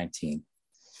 2019.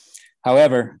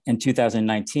 However, in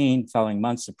 2019, following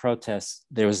months of protests,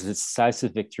 there was a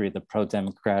decisive victory of the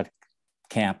pro-democratic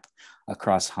camp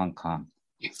across Hong Kong.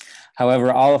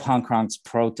 However, all of Hong Kong's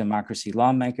pro-democracy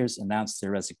lawmakers announced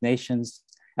their resignations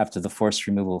after the forced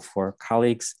removal of 4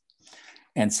 colleagues.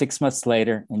 And 6 months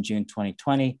later, in June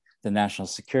 2020, the National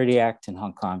Security Act in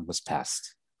Hong Kong was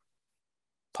passed.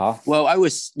 Paul? Well,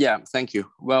 thank you.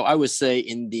 Well, I would say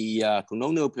in the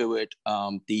colonial period,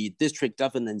 the district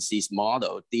governance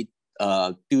model did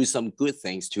do some good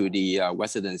things to the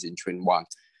residents in Tsuen Wan.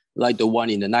 Like the one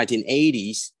in the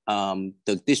 1980s,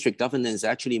 the district governance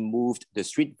actually moved the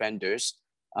street vendors,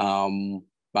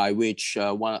 by which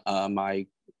my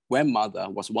grandmother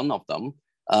was one of them,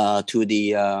 to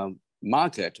the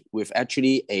market with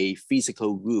actually a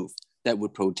physical roof that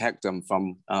would protect them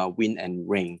from wind and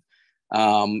rain.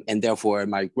 And therefore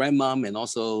my grandmom and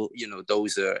also,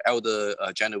 those elder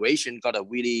generation got a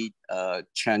really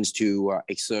chance to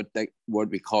exert that, what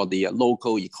we call the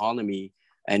local economy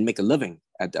and make a living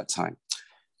at that time.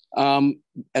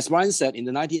 As Ryan said, in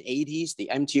the 1980s, the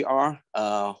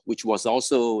MTR, which was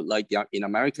also like in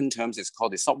American terms, it's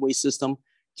called the subway system,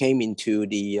 came into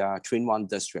the Tsuen Wan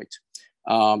district.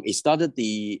 It started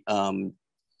the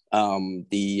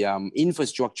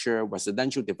infrastructure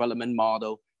residential development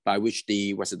model by which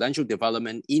the residential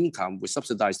development income would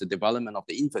subsidize the development of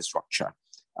the infrastructure.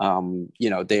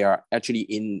 They are actually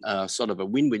in sort of a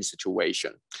win-win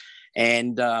situation.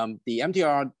 And the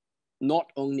MTR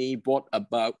not only brought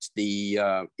about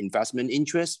the investment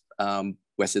interest,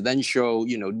 residential,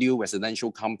 new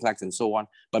residential complex and so on,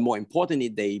 but more importantly,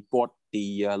 they brought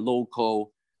the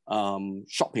local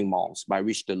shopping malls by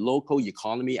which the local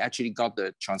economy actually got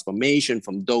the transformation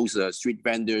from those street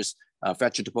vendors,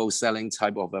 vegetable selling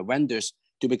type of vendors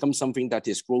to become something that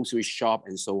is grocery shop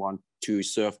and so on to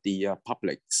serve the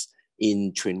publics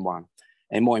in Tsuen Wan.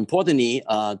 And more importantly,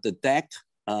 the deck,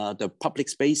 the public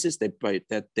spaces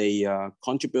that they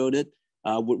contributed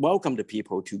would welcome the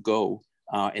people to go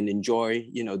and enjoy,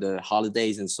 the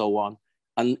holidays and so on.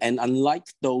 And unlike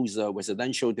those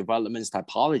residential developments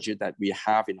typology that we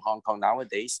have in Hong Kong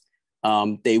nowadays,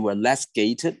 they were less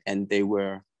gated and they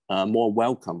were more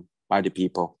welcome by the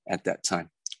people at that time.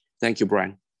 Thank you,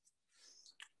 Brian.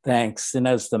 Thanks. And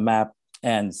as the map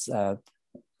ends,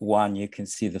 one, you can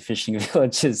see the fishing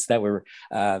villages that were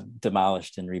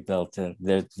demolished and rebuilt.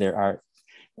 There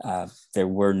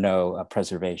were no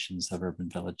preservations of urban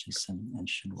villages in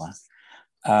Xinhuan.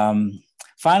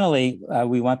 Finally,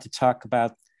 we want to talk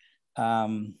about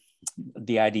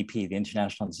the IDP, the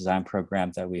International Design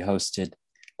Program that we hosted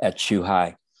at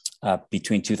Zhuhai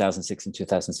between 2006 and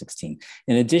 2016.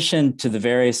 In addition to the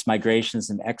various migrations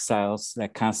and exiles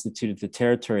that constituted the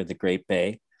territory of the Great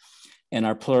Bay and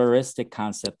our pluralistic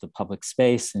concept of public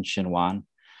space in Xinhuan,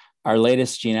 our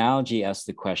latest genealogy asked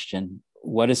the question,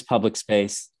 what is public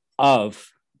space of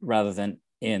rather than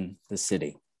in the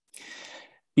city?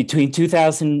 Between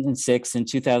 2006 and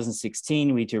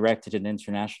 2016, we directed an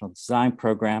international design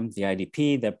program, the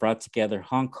IDP, that brought together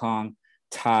Hong Kong,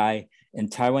 Thai, and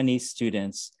Taiwanese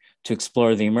students to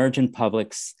explore the emergent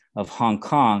publics of Hong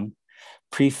Kong,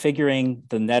 prefiguring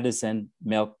the Netizen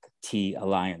Milk Tea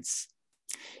Alliance.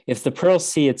 If the Pearl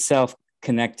Sea itself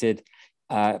connected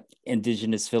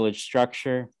indigenous village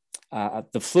structure,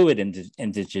 the fluid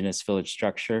indigenous village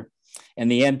structure,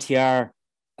 and the MTR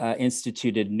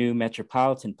instituted new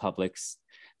metropolitan publics,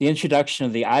 the introduction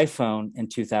of the iPhone in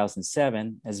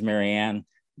 2007, as Marianne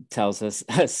tells us,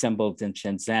 assembled in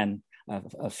Shenzhen,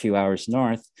 a few hours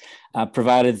north,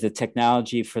 provided the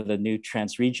technology for the new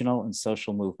transregional and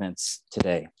social movements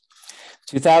today.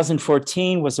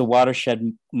 2014 was a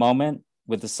watershed moment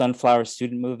with the Sunflower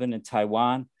Student Movement in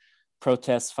Taiwan,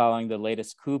 protests following the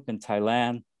latest coup in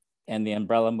Thailand, and the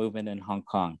Umbrella Movement in Hong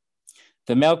Kong.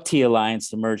 The Milk Tea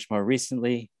Alliance emerged more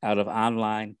recently out of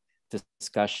online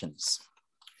discussions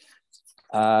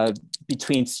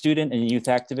between student and youth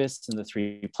activists in the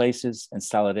three places, and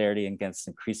solidarity against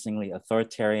increasingly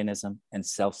authoritarianism and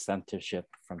self-censorship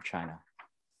from China.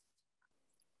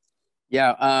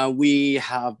 Yeah, we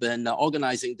have been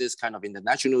organizing this kind of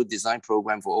international design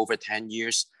program for over 10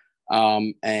 years.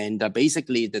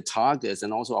 Basically the targets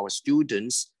and also our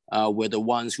students were the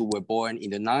ones who were born in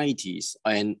the 90s,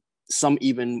 and some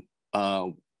even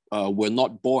were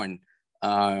not born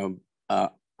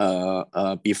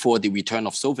before the return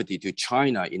of sovereignty to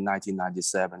China in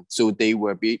 1997. So they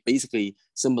were basically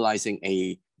symbolizing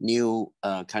a new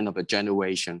kind of a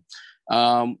generation.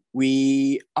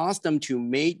 We asked them to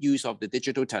make use of the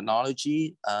digital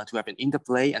technology to have an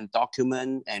interplay and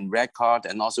document and record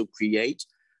and also create,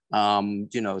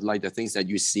 like the things that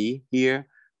you see here,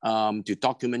 to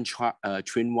document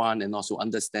Twin One and also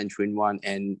understand Twin One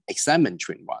and examine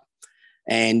Twin One.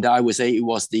 And I would say it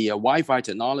was the Wi-Fi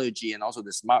technology and also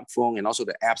the smartphone and also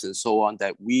the apps and so on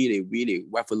that really, really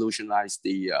revolutionized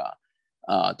the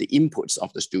inputs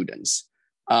of the students.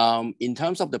 In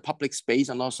terms of the public space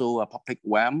and also a public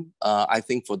realm, I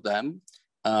think for them,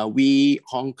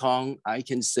 Hong Kong, I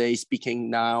can say, speaking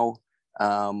now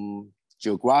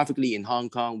geographically in Hong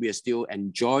Kong, we are still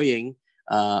enjoying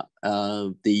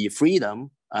the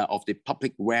freedom of the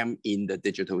public realm in the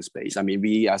digital space. I mean,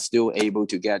 we are still able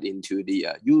to get into the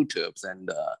YouTubes and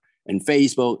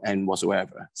Facebook and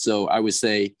whatsoever. So I would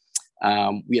say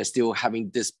we are still having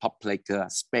this public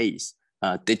space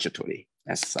digitally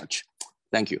as such.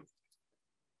 Thank you.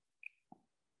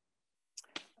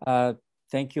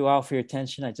 Thank you all for your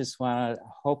attention. I just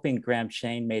hoping Graham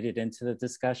Shane made it into the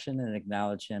discussion, and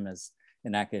acknowledge him as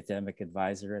an academic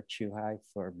advisor at Chuhai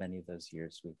for many of those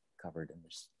years we covered in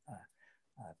this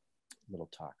little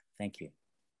talk. Thank you.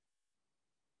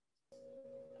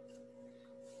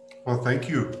 Well, thank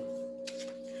you.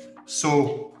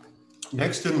 So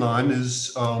next in line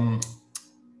is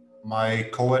my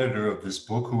co-editor of this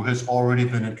book, who has already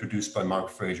been introduced by Mark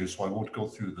Fraser, so I won't go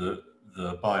through the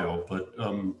bio, but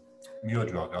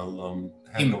Miodrag, I'll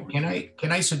hand over to you.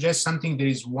 Can I suggest something? There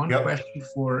is one question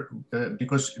for,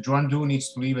 because Joan Du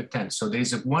needs to leave at 10. So there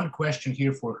is one question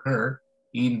here for her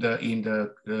in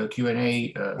the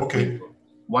Q&A. Okay.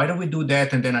 Why don't we do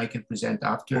that, and then I can present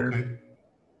after. Okay.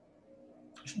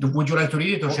 Would you like to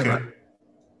read it, or shall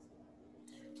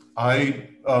I?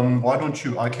 Why don't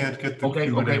you? I can't get the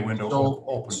Q&A window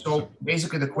open. So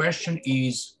basically the question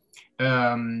is,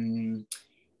 I'm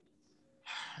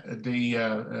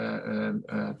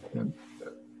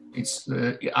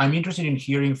interested in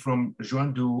hearing from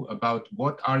Joan Du about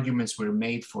what arguments were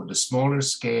made for the smaller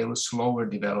scale, slower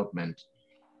development.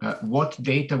 What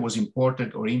data was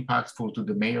important or impactful to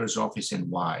the mayor's office, and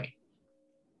why?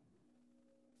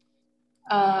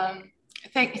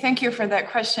 Thank you for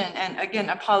that question, and again,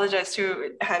 apologize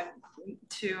to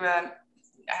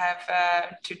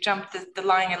jump the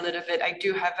line a little bit. I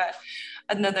do have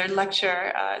another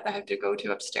lecture that I have to go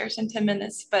to upstairs in 10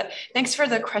 minutes, but thanks for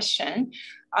the question.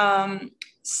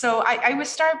 So I would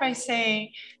start by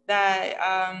saying that,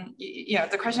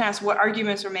 the question asks what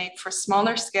arguments were made for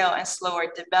smaller scale and slower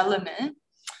development.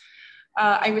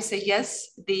 I would say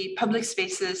yes, the public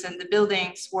spaces and the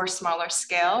buildings were smaller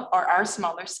scale, or are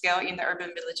smaller scale in the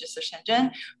urban villages of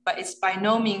Shenzhen, but it's by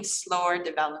no means slower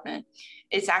development.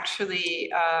 It's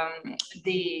actually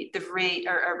the rate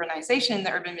or urbanization in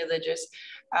the urban villages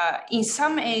in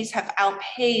some ways have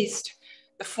outpaced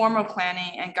the formal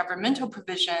planning and governmental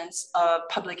provisions of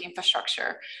public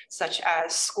infrastructure, such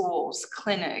as schools,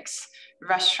 clinics,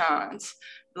 restaurants,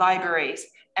 libraries,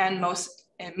 and most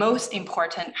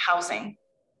important, housing.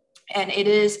 And it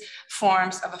is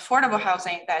forms of affordable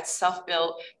housing that's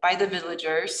self-built by the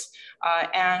villagers.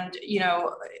 Of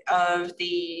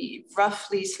the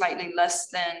roughly slightly less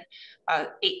than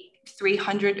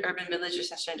 300 urban villages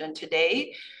in Shenzhen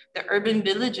today, the urban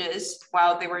villages,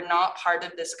 while they were not part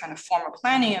of this kind of formal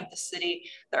planning of the city,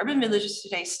 the urban villages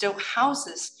today still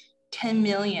houses 10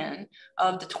 million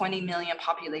of the 20 million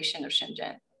population of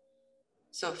Shenzhen.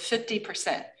 So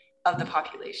 50% of the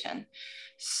population.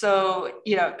 So,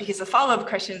 because the follow-up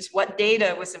question is what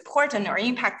data was important or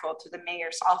impactful to the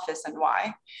mayor's office and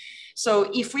why?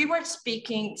 So if we were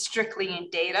speaking strictly in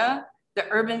data, the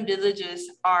urban villages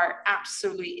are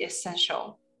absolutely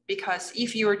essential, because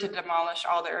if you were to demolish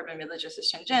all the urban villages of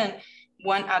Shenzhen,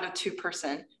 1 out of 2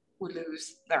 persons would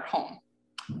lose their home.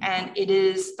 and it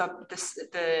is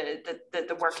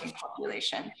the working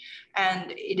population.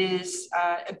 And it is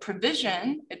a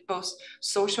provision, both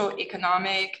social,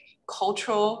 economic,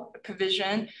 cultural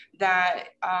provision that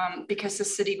because the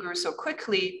city grew so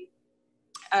quickly,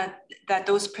 that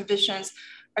those provisions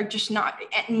are just not,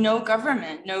 no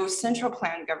government, no central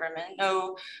planned government,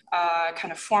 no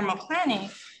kind of formal planning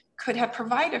could have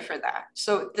provided for that.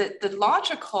 So the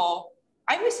logical,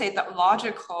 I would say the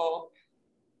logical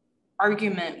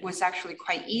argument was actually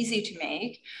quite easy to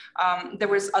make. There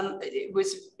was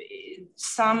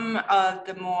some of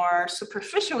the more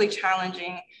superficially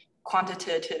challenging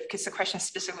quantitative, because the question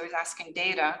specifically was asking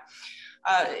data,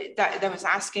 that was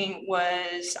asking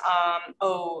was,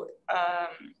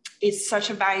 it's such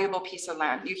a valuable piece of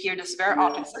land. You hear this very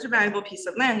often, such a valuable piece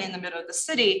of land in the middle of the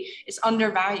city is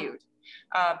undervalued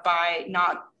by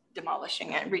not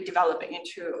demolishing and redeveloping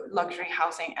into luxury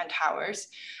housing and towers.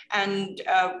 And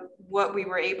what we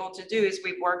were able to do is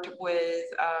we worked with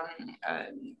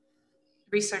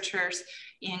researchers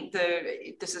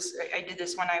I did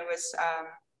this when I was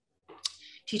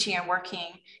teaching and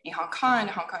working in Hong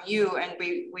Kong U, and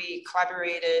we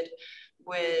collaborated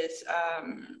with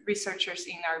researchers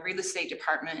in our real estate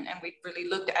department, and we really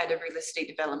looked at a real estate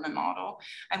development model,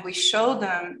 and we showed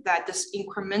them that this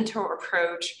incremental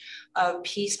approach of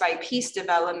piece by piece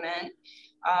development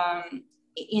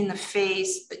in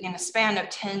the span of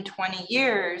 10, 20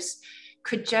 years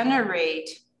could generate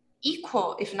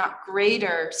equal, if not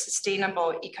greater,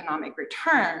 sustainable economic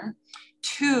return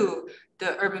to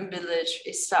the urban village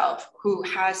itself, who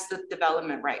has the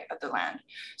development right of the land.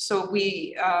 So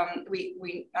we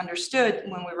understood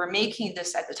when we were making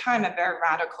this at the time, a very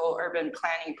radical urban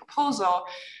planning proposal,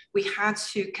 we had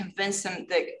to convince them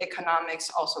that economics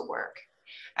also work.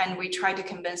 And we tried to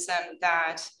convince them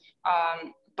that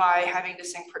by having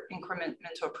this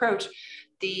incremental approach,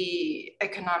 the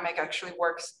economic actually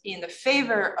works in the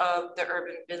favor of the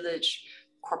urban village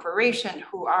corporation,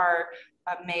 who are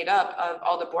made up of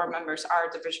all the board members are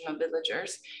divisional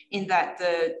villagers, in that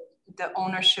the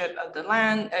ownership of the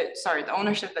land, the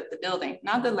ownership of the building,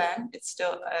 not the land, it's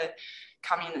still a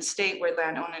communist state where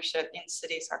land ownership in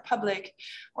cities are public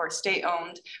or state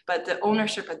owned, but the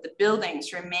ownership of the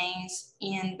buildings remains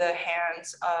in the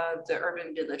hands of the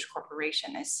urban village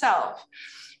corporation itself,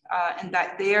 and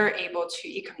that they're able to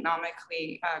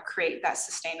economically create that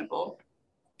sustainable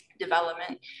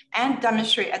development and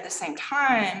demonstrate at the same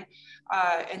time,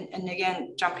 and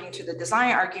again, jumping to the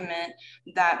design argument,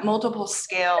 that multiple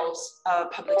scales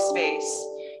of public space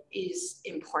is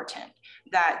important.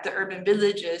 That the urban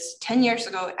villages 10 years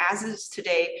ago, as is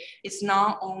today, is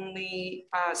not only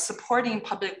supporting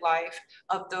public life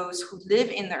of those who live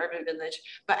in the urban village,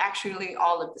 but actually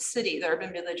all of the city. The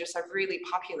urban villages are really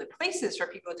popular places for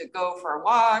people to go for a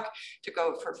walk, to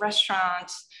go for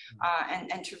restaurants,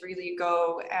 and to really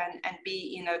go and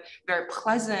be in a very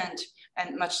pleasant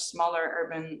and much smaller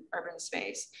urban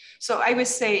space. So I would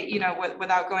say,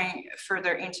 without going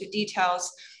further into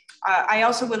details, I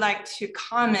also would like to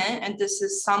comment, and this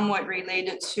is somewhat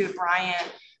related to Brian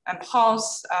and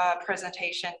Paul's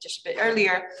presentation just a bit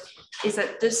earlier, is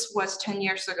that this was 10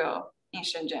 years ago in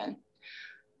Shenzhen.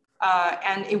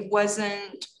 And it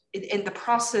wasn't, in the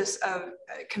process of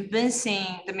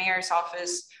convincing the mayor's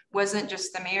office, wasn't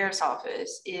just the mayor's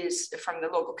office, is from the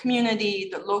local community,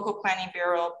 the local planning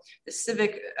bureau,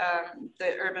 the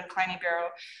urban planning bureau,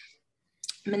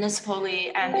 municipally,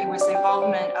 and it was the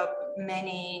involvement of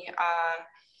many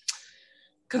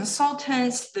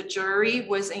consultants. The jury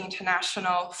was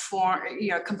international,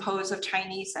 composed of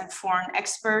Chinese and foreign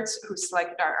experts who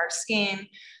selected our scheme.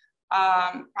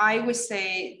 I would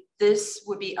say this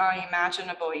would be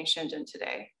unimaginable in Shenzhen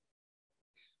today.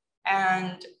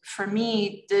 And for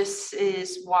me, this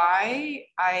is why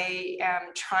I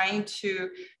am trying to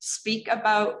speak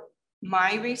about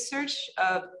my research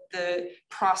of the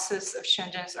process of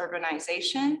Shenzhen's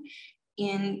urbanization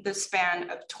in the span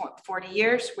of 40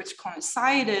 years, which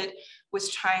coincided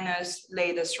with China's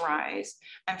latest rise.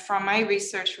 And from my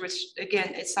research, which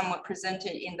again is somewhat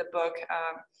presented in the book,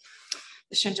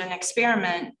 The Shenzhen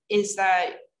Experiment, is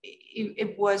that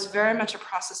it was very much a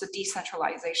process of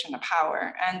decentralization of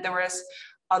power. And there was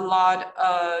a lot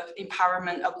of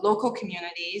empowerment of local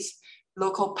communities,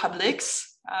 local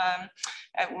publics,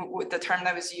 with the term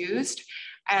that was used.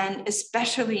 And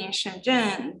especially in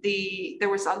Shenzhen, there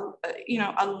was a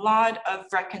lot of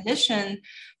recognition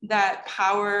that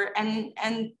power and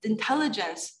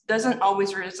intelligence doesn't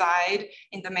always reside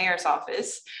in the mayor's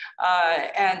office,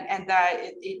 and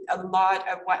that a lot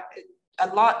of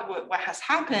what has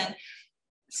happened,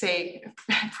 say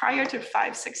prior to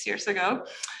 5-6 years ago,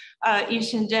 in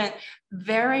Shenzhen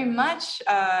very much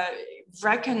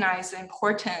recognized the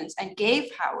importance and gave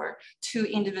power to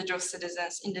individual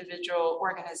citizens, individual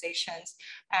organizations,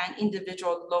 and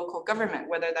individual local government,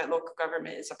 whether that local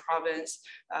government is a province,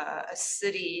 a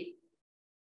city,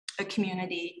 a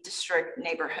community, district,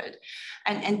 neighborhood.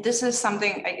 And this is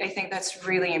something I think that's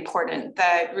really important,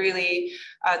 that really,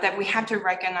 that we have to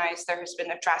recognize there has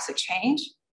been a drastic change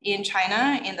in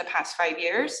China in the past 5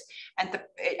 years. And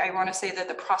I want to say that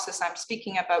the process I'm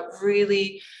speaking about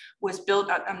really was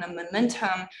built on the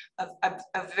momentum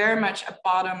of very much a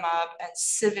bottom-up and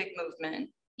civic movement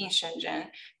in Shenzhen.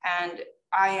 And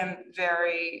I am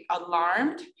very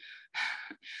alarmed.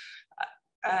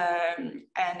 And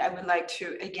I would like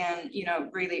to, again,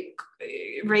 really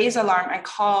raise alarm and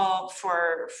call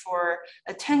for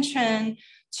attention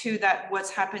to that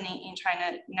what's happening in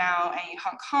China now and in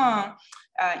Hong Kong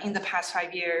in the past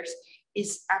 5 years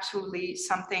is absolutely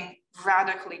something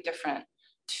radically different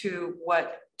to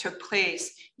what took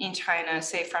place in China,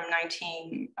 say from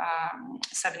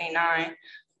 1979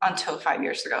 until 5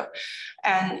 years ago.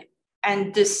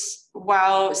 And this,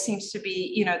 while it seems to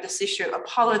be, this issue of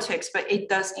politics, but it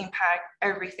does impact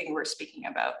everything we're speaking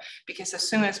about. Because as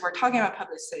soon as we're talking about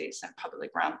public cities and public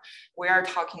realm, we are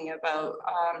talking about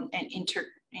an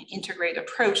integrated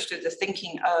approach to the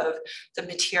thinking of the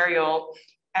material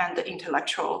and the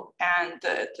intellectual and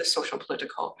the social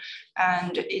political.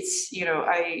 And it's,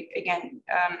 I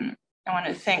want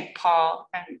to thank Paul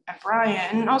and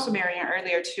Brian, and also Marianne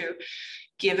earlier, to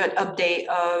give an update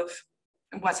of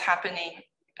what's happening.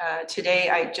 Today,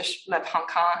 I just left Hong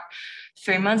Kong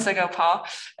 3 months ago, Paul,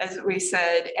 as we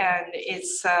said, and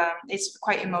it's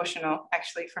quite emotional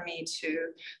actually for me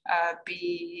to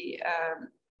be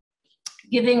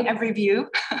giving a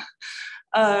review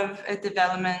of a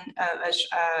development of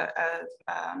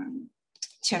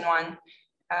Tianwan.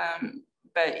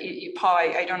 But Paul,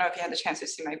 I don't know if you had the chance to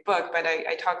see my book, but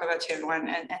I talk about Tianwan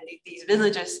and these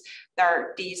villages. There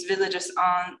are these villages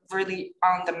really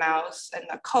on the mouth and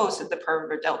the coast of the Pearl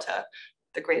River Delta,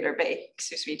 the Greater Bay,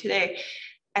 today.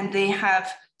 And they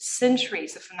have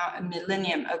centuries, if not a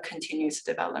millennium, of continuous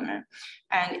development.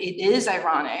 And it is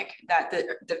ironic that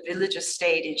the villages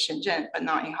stayed in Shenzhen, but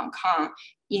not in Hong Kong,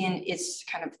 in its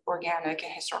kind of organic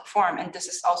and historic form. And this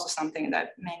is also something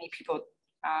that many people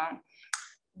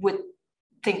would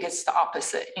think it's the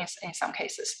opposite in some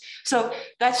cases. So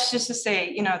that's just to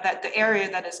say, that the area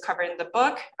that is covered in the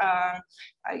book,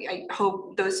 I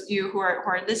hope those of you who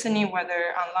are listening,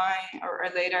 whether online or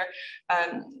later,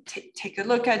 take a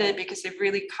look at it, because they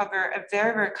really cover a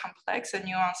very, very complex and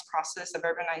nuanced process of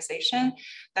urbanization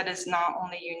that is not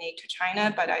only unique to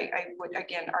China, but I would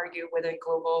again argue within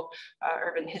global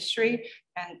urban history.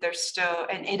 And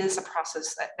it is a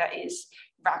process that is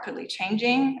rapidly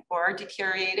changing or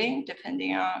deteriorating,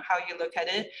 depending on how you look at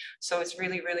it. So it's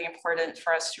really, really important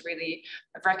for us to really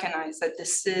recognize that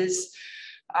this is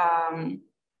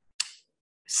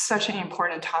such an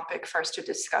important topic for us to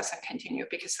discuss and continue,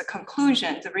 because the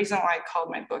conclusion, the reason why I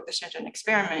called my book The Shenzhen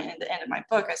Experiment, in the end of my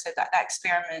book, I said that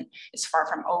experiment is far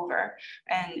from over.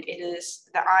 And it is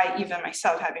that I, even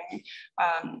myself, having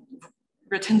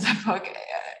written the book,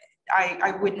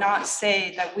 I would not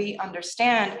say that we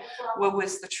understand what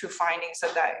was the true findings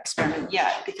of that experiment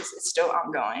yet, because it's still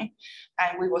ongoing.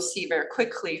 And we will see very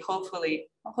quickly, hopefully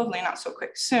not so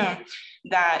quick soon,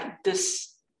 that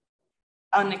this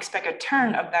unexpected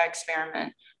turn of that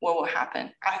experiment, what will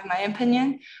happen. I have my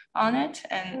opinion on it,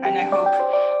 and I hope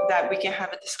that we can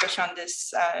have a discussion on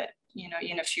this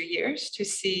in a few years to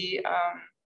see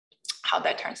how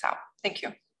that turns out. Thank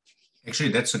you.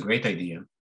 Actually, that's a great idea.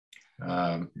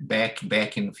 Back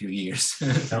in a few years.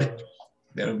 That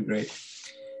would be great.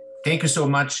 Thank you so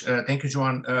much. Thank you,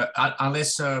 Joan.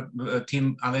 Unless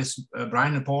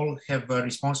Brian and Paul have a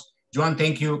response. Joan,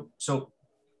 thank you. So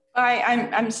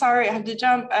I'm sorry, I have to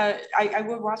jump. I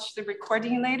will watch the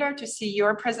recording later to see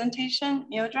your presentation,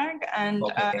 Miodrag, and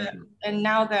okay, and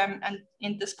now that I'm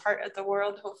in this part of the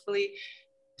world, hopefully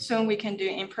soon we can do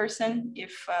it in person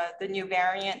if the new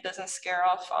variant doesn't scare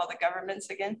off all the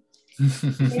governments again.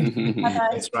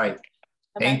 That's right.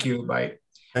 Thank you. Bye.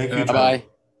 Thank you. Bye.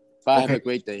 Bye. Okay. Have a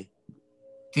great day.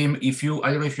 Tim, I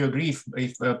don't know if you agree,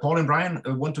 if Paul and Brian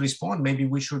want to respond, maybe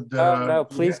we should. No,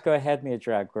 please go ahead,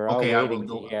 Miodrag. We're all waiting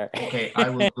to hear. Okay, I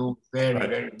will do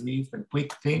very brief and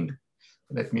quick thing.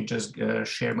 Let me just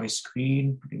share my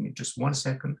screen. Give me just 1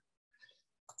 second.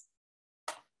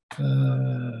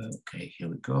 Okay, here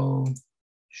we go.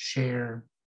 Share.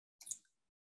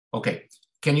 Okay,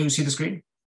 can you see the screen?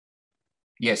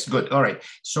 Yes, good. All right.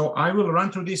 So I will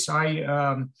run through this.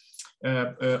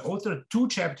 authored 2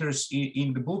 chapters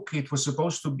in the book. It was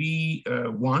supposed to be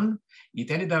 1. It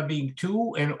ended up being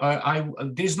 2.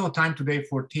 And there's no time today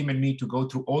for Tim and me to go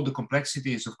through all the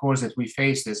complexities, of course, that we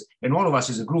faced and all of us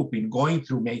as a group in going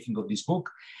through making of this book.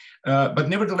 But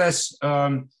nevertheless,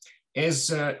 as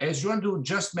Juandu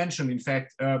just mentioned, in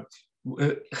fact,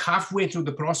 halfway through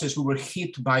the process, we were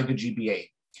hit by the GBA.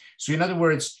 So in other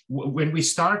words, when we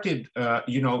started,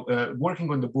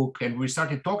 working on the book and we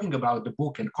started talking about the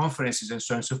book and conferences and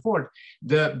so on and so forth,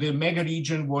 the mega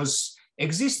region was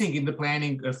existing in the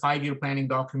planning, 5-year planning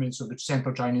documents of the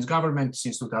Central Chinese government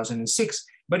since 2006.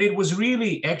 But it was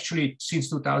really actually since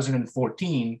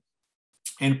 2014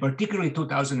 and particularly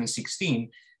 2016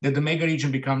 that the mega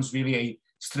region becomes really a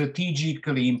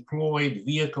strategically employed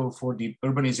vehicle for the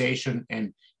urbanization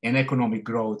and economic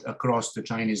growth across the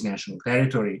Chinese national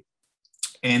territory.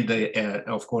 And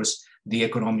of course, the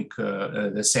economic,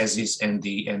 the CESIS and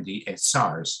the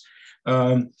SARS.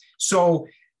 So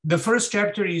the first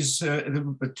chapter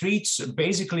treats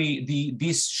basically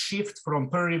this shift from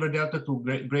Pearl River Delta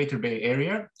to Greater Bay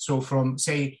Area. So from,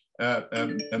 say,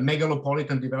 a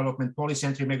megalopolitan development,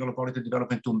 polycentric megalopolitan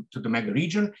development to the mega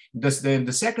region.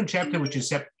 The second chapter, which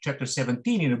is chapter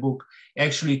 17 in the book,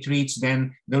 actually treats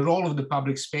then the role of the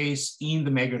public space in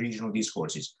the mega regional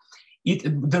discourses.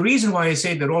 The reason why I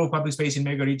say the role of public space in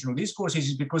mega regional discourses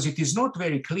is because it is not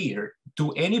very clear to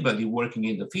anybody working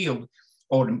in the field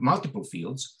or multiple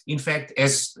fields. In fact,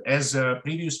 as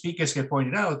previous speakers have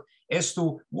pointed out, as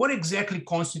to what exactly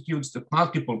constitutes the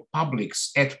multiple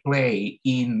publics at play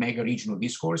in mega regional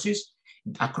discourses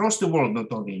across the world,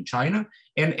 not only in China.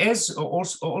 And as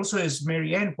also as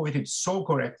Marianne pointed so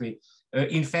correctly,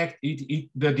 in fact, the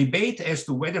debate as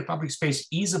to whether public space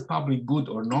is a public good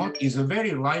or not is a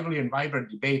very lively and vibrant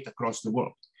debate across the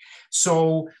world.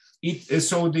 So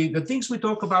the things we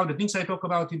talk about, the things I talk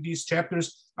about in these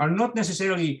chapters are not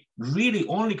necessarily really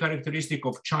only characteristic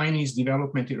of Chinese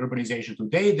development and urbanization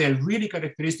today. They're really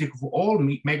characteristic of all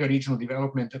mega regional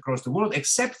development across the world,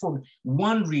 except for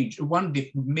one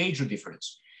major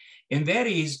difference. And that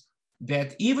is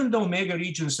that even though mega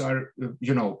regions are,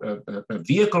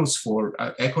 vehicles for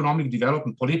economic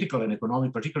development, political and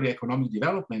economic, particularly economic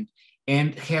development,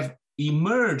 and have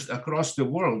emerged across the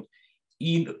world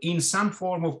in some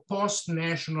form of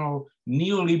post-national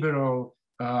neoliberal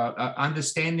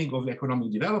understanding of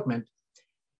economic development,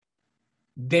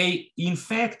 they, in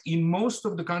fact, in most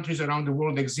of the countries around the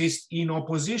world exist in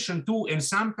opposition to and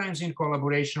sometimes in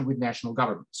collaboration with national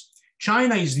governments.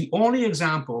 China is the only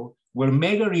example where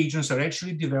mega regions are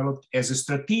actually developed as a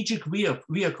strategic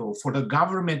vehicle for the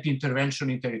government intervention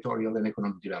in territorial and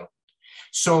economic development.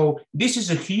 So this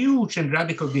is a huge and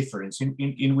radical difference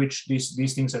in which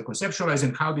these things are conceptualized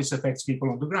and how this affects people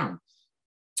on the ground.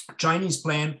 Chinese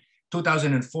plan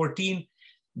 2014,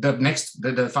 the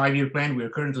 5-year plan we're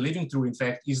currently living through, in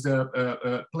fact, is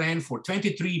the plan for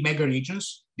 23 mega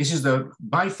regions. This is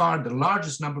by far the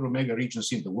largest number of mega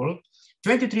regions in the world.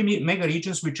 23 mega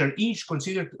regions, which are each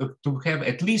considered to have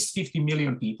at least 50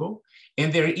 million people,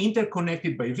 and they're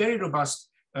interconnected by a very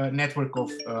robust network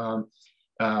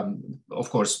of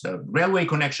course, the railway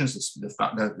connections,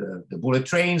 the bullet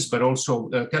trains, but also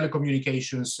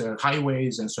telecommunications,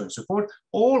 highways, and so on and so forth,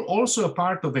 all also a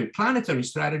part of a planetary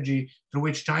strategy through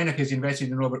which China has invested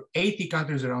in over 80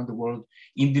 countries around the world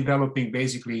in developing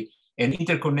basically an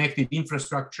interconnected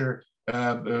infrastructure,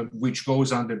 which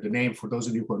goes under the name, for those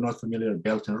of you who are not familiar,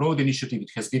 Belt and Road Initiative.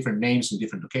 It has different names in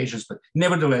different locations, but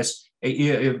nevertheless,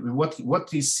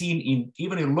 what is seen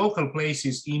even in local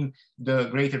places in the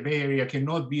Greater Bay Area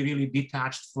cannot be really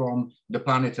detached from the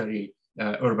planetary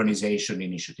urbanization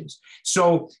initiatives.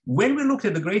 So when we look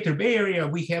at the Greater Bay Area,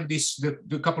 we have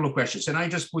the couple of questions, and I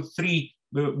just put 3,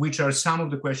 which are some of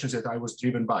the questions that I was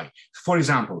driven by. For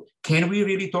example, can we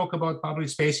really talk about public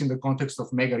space in the context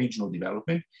of mega regional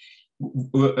development?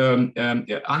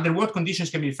 Under what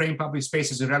conditions can we frame public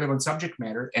space as a relevant subject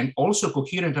matter and also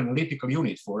coherent analytical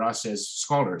unit for us as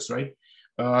scholars, right?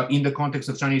 In the context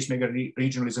of Chinese mega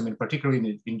regionalism and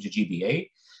particularly in the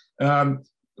GBA.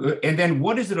 And then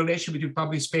what is the relationship between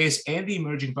public space and the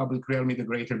emerging public realm in the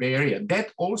Greater Bay Area?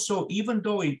 That also, even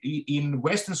though in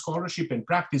Western scholarship and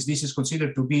practice, this is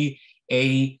considered to be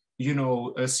a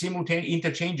simultaneous,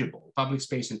 interchangeable public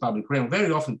space and public realm,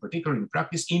 very often, particularly in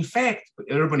practice. In fact,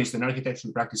 urbanist and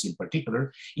architectural practice in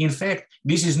particular, in fact,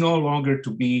 this is no longer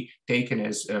to be taken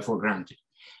as for granted.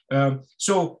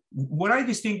 So what I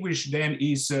distinguish then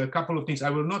is a couple of things. I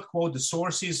will not quote the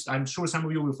sources. I'm sure some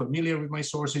of you are familiar with my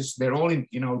sources. They're all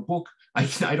in our book. I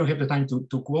don't have the time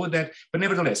to quote that, but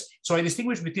nevertheless. So I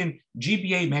distinguish between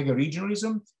GBA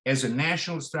mega-regionalism as a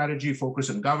national strategy focused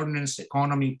on governance,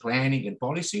 economy, planning, and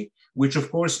policy, which of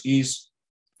course is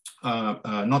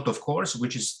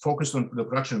which is focused on the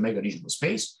production of mega-regional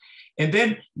space. And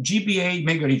then GBA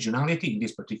mega-regionality in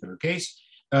this particular case,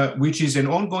 which is an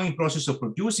ongoing process of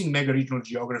producing mega-regional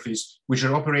geographies, which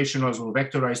are operational or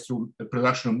vectorized through the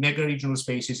production of mega-regional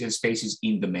spaces and spaces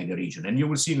in the mega-region. And you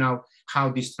will see now how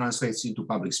this translates into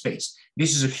public space.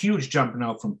 This is a huge jump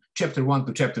now from chapter 1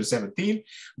 to chapter 17.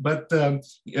 But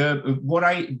what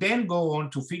I then go on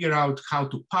to figure out how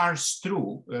to parse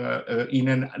through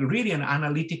in really an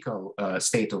analytical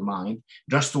state of mind,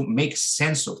 just to make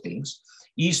sense of things,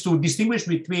 is to distinguish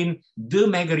between the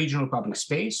mega-regional public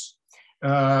space,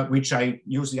 which I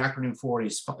use the acronym for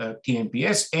is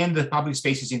TMPS, and the public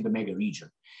spaces in the mega region,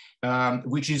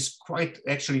 which is quite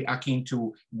actually akin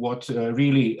to what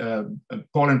really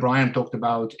Paul and Brian talked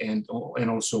about, and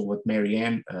also what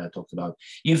Marianne talked about.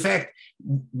 In fact,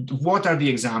 what are the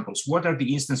examples? What are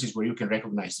the instances where you can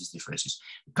recognize these differences?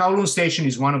 Kowloon Station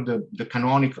is one of the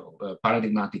canonical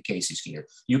paradigmatic cases here.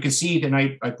 You can see it, and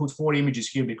I put 4 images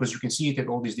here because you can see it at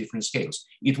all these different scales.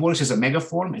 It works as a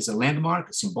megaform, as a landmark,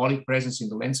 a symbolic presence in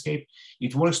the landscape.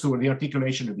 It works through the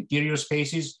articulation of interior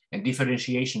spaces and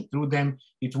differentiation through them.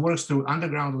 It works through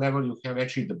underground level. You have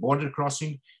actually the border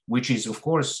crossing, which is, of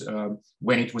course,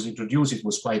 when it was introduced, it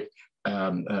was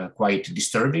quite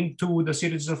disturbing to the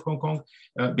citizens of Hong Kong,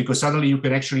 because suddenly you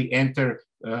can actually enter,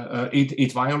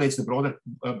 it violates the broader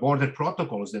border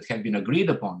protocols that had been agreed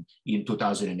upon in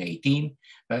 2018.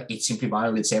 It simply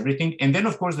violates everything. And then,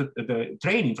 of course, the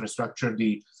train infrastructure,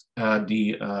 the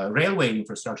railway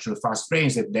infrastructure, fast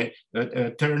trains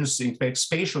that turns, in fact,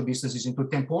 spatial distances into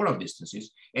temporal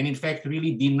distances, and in fact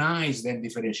really denies that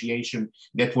differentiation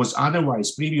that was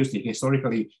otherwise previously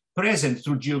historically present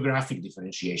through geographic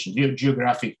differentiation,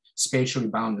 geographic, spatially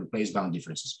bound and place-bound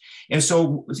differences. And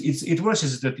so it works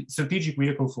as a strategic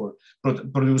vehicle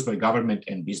produced by government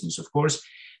and business, of course.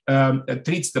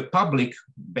 Treats the public,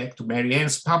 back to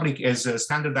Marianne's, public as a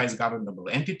standardized governable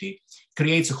entity,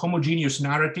 creates a homogeneous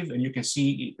narrative, and you can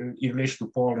see in relation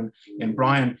to Paul and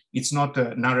Brian, it's not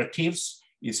narratives,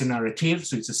 it's a narrative,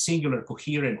 so it's a singular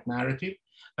coherent narrative.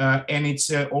 And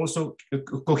it's also a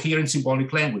coherent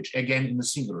symbolic language, again in the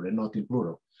singular and not in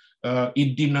plural.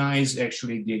 It denies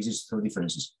actually the existence of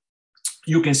differences.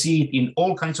 You can see it in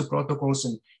all kinds of protocols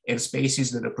and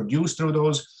spaces that are produced through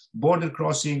those border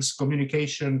crossings,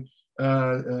 communication,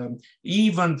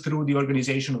 even through the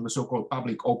organization of the so-called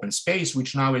public open space,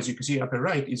 which now, as you can see upper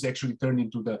right, is actually turned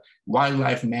into the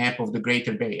wildlife map of the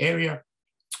Greater Bay Area.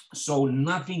 So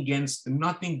nothing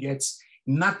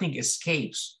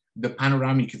escapes the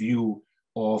panoramic view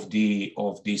of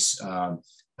this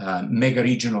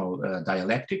mega-regional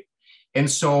dialectic. And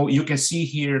so you can see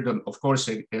here, of course,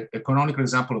 a canonical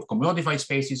example of commodified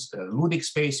spaces, ludic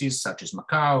spaces such as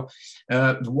Macau.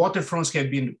 The waterfronts have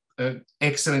been an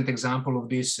excellent example of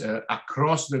this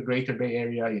across the Greater Bay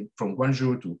Area, from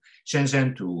Guangzhou to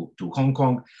Shenzhen to Hong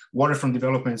Kong. Waterfront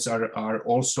developments are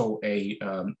also a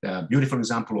beautiful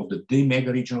example of the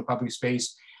mega-regional public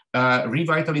space.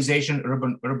 Revitalization,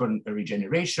 urban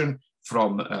regeneration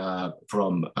from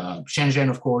Shenzhen,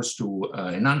 of course, to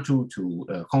Nantou,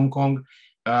 to Hong Kong,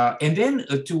 and then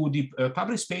to the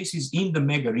public spaces in the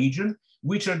mega region,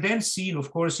 which are then seen,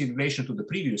 of course, in relation to the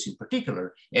previous in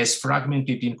particular, as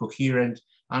fragmented, incoherent,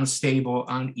 unstable,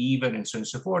 uneven, and so on and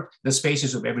so forth. The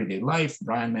spaces of everyday life,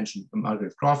 Brian mentioned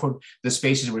Margaret Crawford, the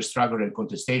spaces where struggle and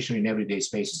contestation in everyday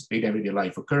spaces, in everyday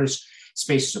life occurs,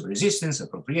 spaces of resistance,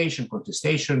 appropriation,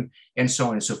 contestation, and so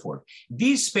on and so forth.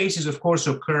 These spaces, of course,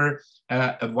 occur,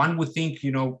 one would think,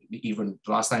 even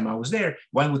last time I was there,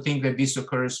 one would think that this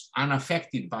occurs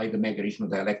unaffected by the mega-regional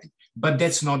dialectic, but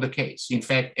that's not the case. In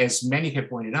fact, as many have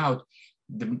pointed out,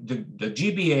 the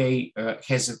GBA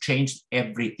has changed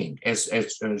everything, as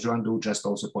Joanne just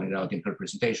also pointed out in her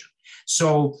presentation.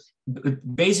 So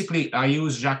basically, I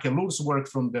use Jacques Ellul's work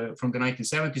from the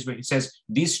 1970s, where he says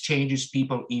this changes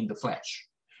people in the flesh.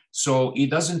 So it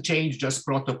doesn't change just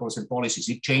protocols and policies;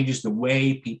 it changes the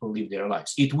way people live their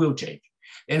lives. It will change.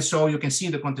 And so you can see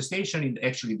the contestation in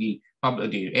actually the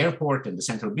airport and the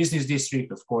central business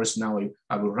district. Of course, now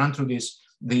I will run through this.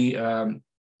 The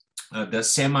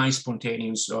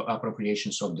semi-spontaneous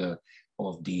appropriations of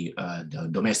the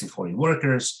domestic foreign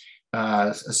workers,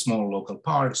 small local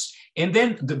parks, and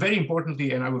then very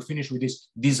importantly, and I will finish with this,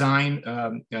 design,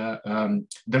 the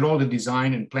role that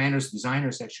design and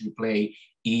designers actually play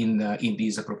in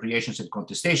these appropriations and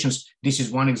contestations. This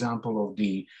is one example of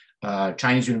the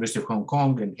Chinese University of Hong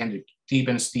Kong and Henrik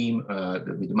Thieben's team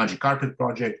with the Magic Carpet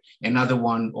Project. Another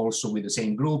one also with the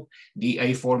same group, the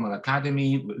A Formal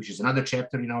Academy, which is another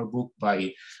chapter in our book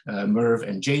by Merv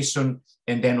and Jason.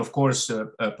 And then, of course,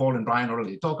 Paul and Brian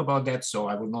already talked about that, so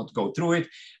I will not go through it.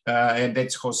 And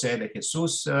that's Jose de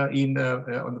Jesus on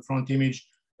the front image.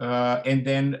 And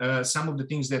then some of the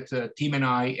things that Tim and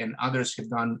I and others have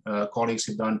done, colleagues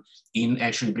have done in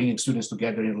actually bringing students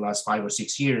together in the last 5 or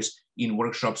 6 years in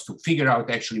workshops to figure out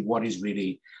actually what is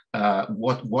really,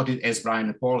 what is, as Brian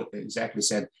and Paul exactly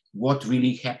said, what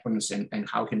really happens and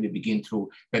how can we begin through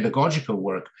pedagogical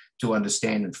work to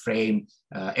understand and frame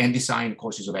and design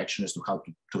courses of action as to how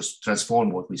to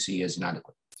transform what we see as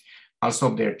inadequate. I'll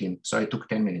stop there, Tim. So I took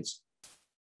 10 minutes.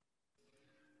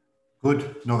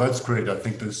 Good. No, that's great. I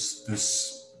think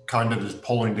this kind of is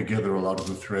pulling together a lot of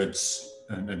the threads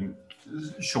and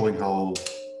showing how,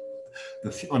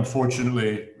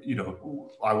 unfortunately, you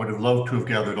know, I would have loved to have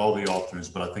gathered all the authors,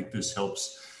 but I think this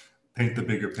helps paint the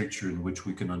bigger picture in which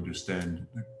we can understand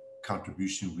the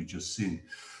contribution we just seen.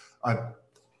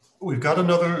 We've got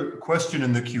another question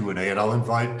in the Q&A, and I'll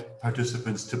invite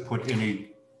participants to put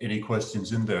any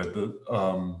questions in there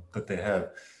that they have.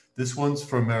 This one's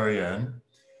for Marianne.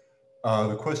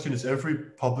 The question is, every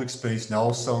public space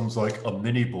now sounds like a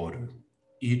mini border,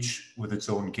 each with its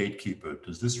own gatekeeper.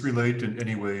 Does this relate in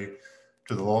any way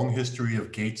to the long history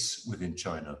of gates within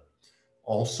China?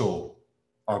 Also,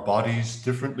 are bodies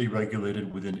differently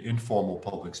regulated within informal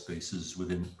public spaces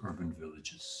within urban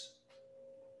villages?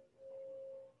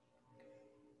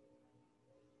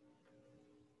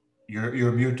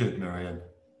 You're muted, Marianne.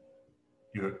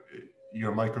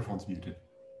 Your microphone's muted.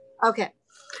 Okay.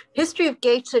 History of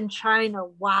gates in China.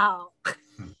 Wow.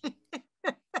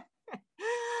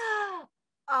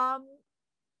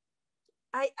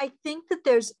 I think that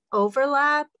there's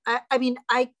overlap. I mean,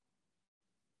 I'm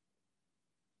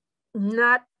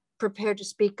not prepared to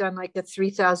speak on like a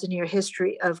 3,000-year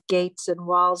history of gates and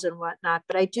walls and whatnot,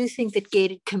 but I do think that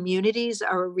gated communities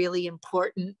are a really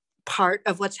important part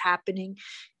of what's happening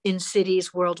in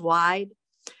cities worldwide.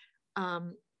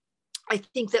 I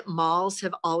think that malls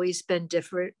have always been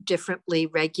differently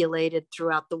regulated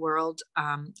throughout the world.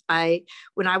 When I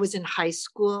was in high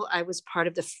school, I was part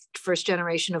of the first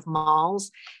generation of malls,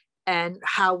 and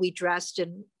how we dressed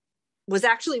and was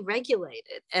actually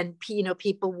regulated. And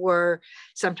people were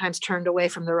sometimes turned away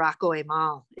from the Rockaway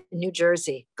Mall in New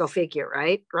Jersey. Go figure,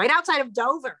 right? Right outside of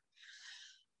Dover.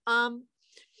 I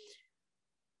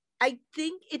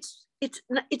think it's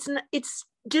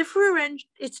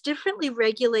differently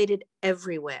regulated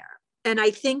everywhere. And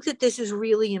I think that this is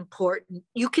really important.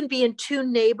 You can be in two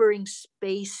neighboring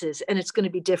spaces and it's going to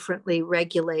be differently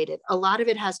regulated. A lot of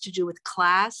it has to do with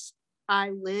class. I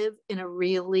live in a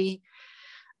really,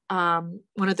 one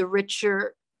of the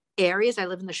richer areas. I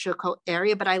live in the Shuko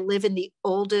area, but I live in the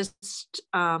oldest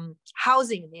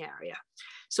housing in the area.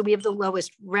 So we have the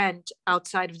lowest rent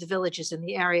outside of the villages in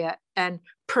the area. And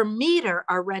per meter,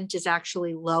 our rent is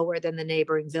actually lower than the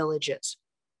neighboring villages,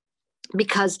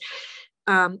 because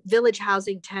village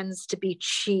housing tends to be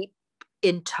cheap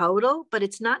in total, but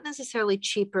it's not necessarily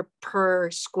cheaper per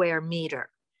square meter,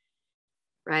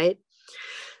 right?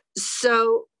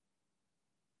 So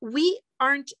we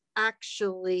aren't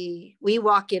actually, we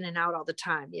walk in and out all the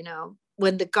time,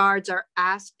 when the guards are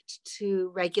asked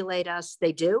to regulate us,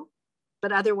 they do.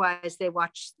 But otherwise they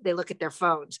look at their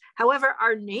phones. However,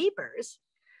 our neighbors,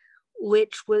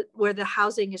 where the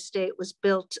housing estate was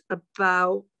built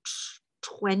about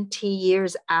 20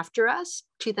 years after us,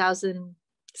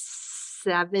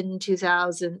 2007,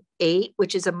 2008,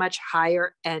 which is a much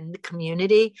higher end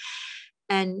community.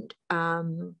 And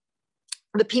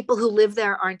the people who live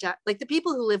there aren't, like the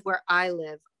people who live where I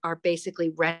live are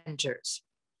basically renters.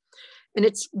 And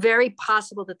it's very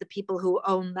possible that the people who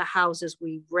own the houses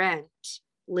we rent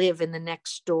live in the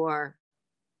next door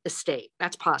estate.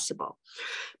 That's possible.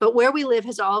 But where we live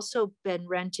has also been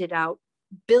rented out.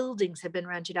 Buildings have been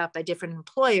rented out by different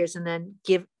employers, and then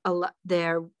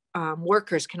their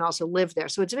workers can also live there.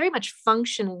 So it's very much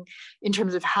functioning in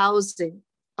terms of housing.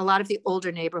 A lot of the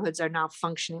older neighborhoods are now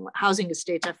functioning. Housing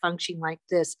estates are functioning like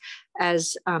this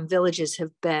as villages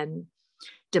have been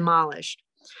demolished.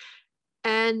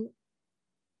 And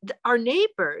our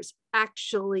neighbors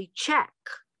actually check,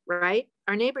 right?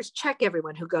 Our neighbors check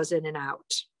everyone who goes in and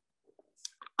out.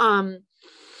 And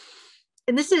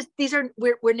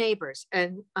we're neighbors,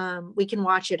 and we can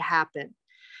watch it happen.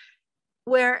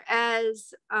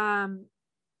 Whereas when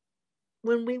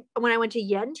I went to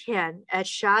Yantian at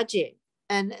Shajing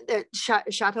and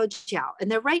Chateau Jiao, and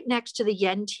they're right next to the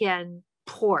Yantian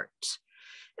port.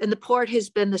 And the port has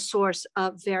been the source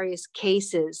of various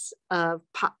cases of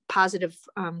positive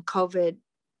COVID.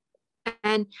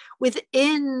 And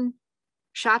within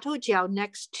Chateaujiao,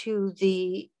 next to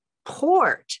the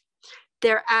port,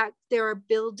 there are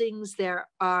buildings, there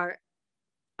are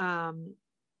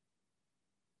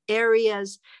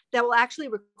areas that will actually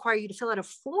require you to fill out a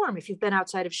form if you've been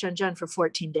outside of Shenzhen for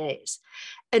 14 days.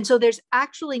 And so there's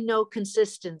actually no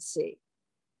consistency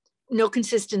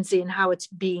in how it's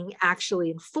being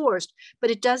actually enforced, but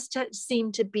it does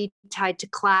seem to be tied to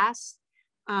class.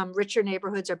 Richer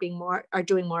neighborhoods are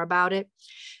doing more about it.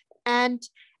 And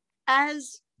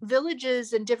as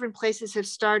villages in different places have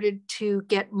started to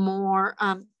get more,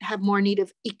 have more need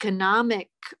of economic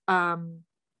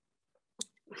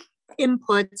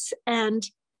inputs and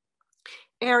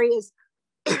areas,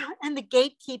 and the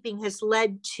gatekeeping has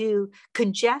led to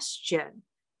congestion,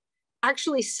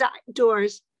 actually side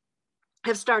doors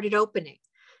have started opening.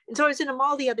 And so I was in a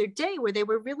mall the other day where they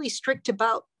were really strict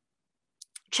about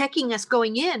checking us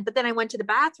going in, but then I went to the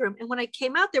bathroom, and when I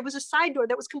came out, there was a side door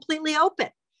that was completely open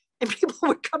and people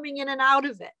were coming in and out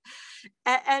of it.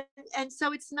 And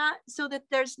so it's not so that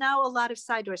there's now a lot of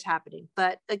side doors happening,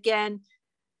 but again,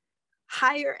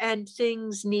 higher end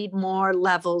things need more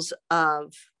levels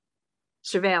of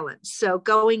surveillance. So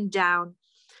going down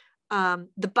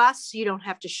the bus, you don't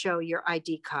have to show your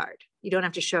ID card. You don't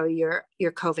have to show your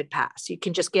COVID pass. You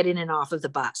can just get in and off of the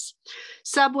bus.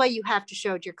 Subway, you have to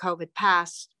show your COVID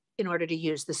pass in order to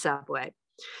use the subway.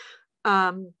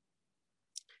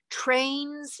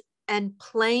 Trains and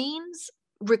planes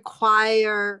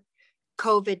require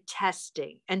COVID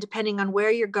testing. And depending on where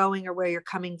you're going or where you're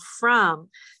coming from,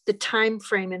 the time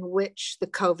frame in which the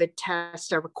COVID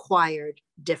tests are required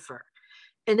differ.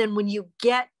 And then when you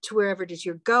get to wherever it is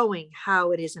you're going,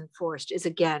 how it is enforced is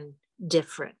again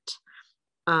different.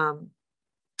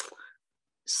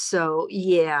 So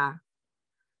yeah,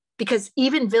 because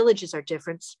even villages are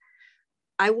different.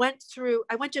 I went to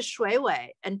Shuiwei,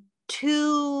 and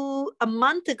a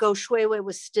month ago, Shuiwei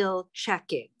was still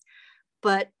checking,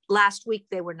 but last week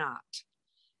they were not.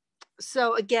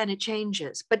 So again, it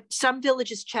changes, but some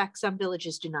villages check, some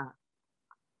villages do not.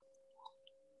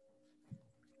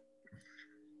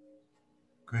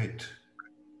 Great.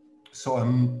 So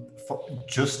I'm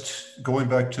just going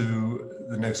back to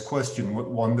the next question,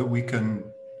 one that we can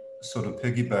sort of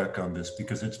piggyback on this,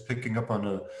 because it's picking up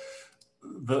on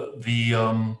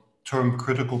the term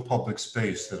critical public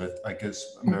space that I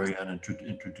guess Marianne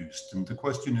introduced. And the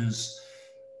question is,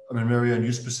 I mean, Marianne,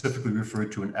 you specifically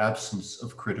referred to an absence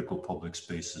of critical public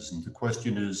spaces. And the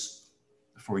question is,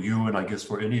 for you, and I guess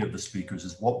for any of the speakers,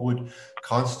 is what would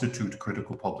constitute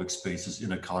critical public spaces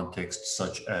in a context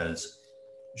such as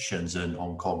Shenzhen,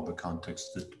 Hong Kong, the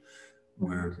context that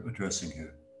we're addressing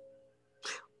here?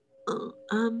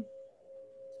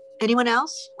 Anyone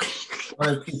else?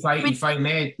 Well, if I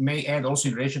may add also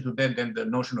in relation to that, then the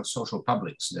notion of social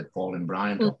publics that Paul and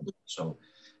Brian talked about. So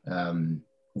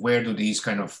where do these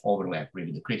kind of overlap,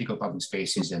 really, the critical public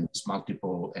spaces and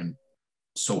multiple and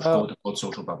social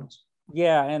publics?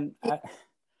 Yeah, and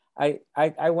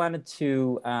I wanted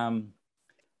to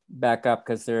back up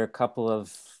because there are a couple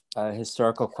of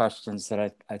historical questions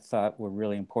that I thought were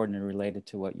really important and related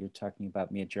to what you're talking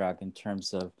about, Mia Drag, in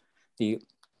terms of the,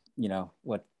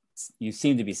 what you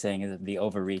seem to be saying is the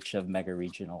overreach of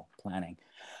mega-regional planning.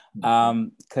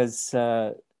 Because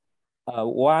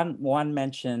Juan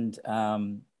mentioned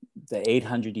the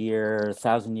 800-year,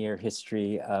 1,000-year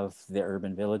history of the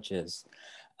urban villages.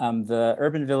 The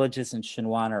urban villages in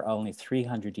Xinhuan are only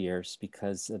 300 years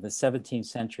because of the 17th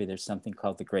century, there's something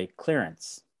called the Great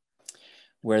Clearance,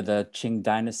 where the Qing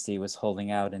dynasty was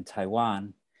holding out in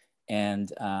Taiwan, and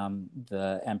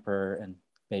the emperor in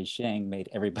Beijing made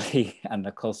everybody on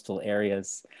the coastal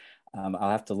areas. I'll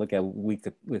have to look at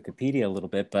Wikipedia a little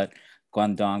bit, but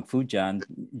Guangdong, Fujian,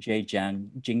 Zhejiang,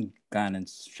 Jinggan, and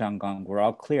Shandong were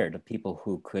all cleared of people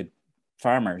who could,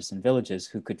 farmers and villages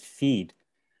who could feed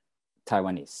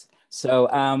Taiwanese. So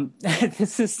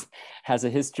this has a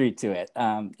history to it.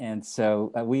 And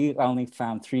so we only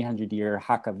found 300-year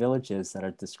Hakka villages that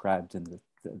are described in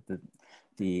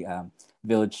the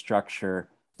village structure,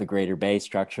 the Greater Bay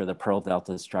structure, the Pearl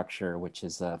Delta structure, which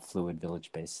is a fluid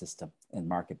village-based system and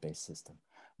market-based system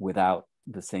without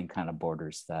the same kind of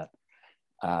borders that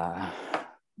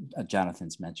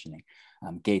Jonathan's mentioning,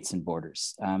 gates and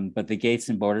borders. But the gates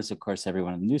and borders, of course,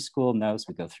 everyone in the new school knows,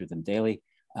 we go through them daily.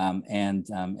 And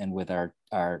with our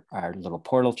little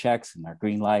portal checks and our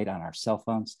green light on our cell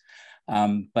phones.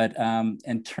 But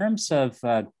in terms of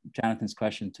Jonathan's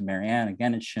question to Marianne,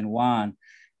 again in Xinhuan,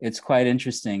 it's quite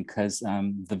interesting because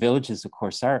the villages, of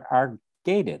course, are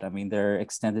gated. I mean, there are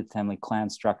extended family clan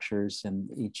structures, and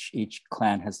each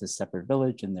clan has a separate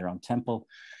village and their own temple.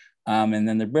 And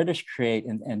then the British create,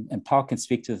 and Paul can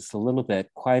speak to this a little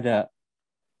bit, quite a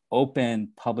open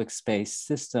public space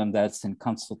system that's in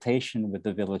consultation with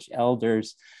the village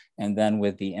elders and then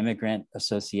with the immigrant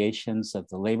associations of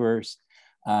the laborers.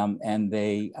 And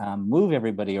they move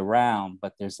everybody around,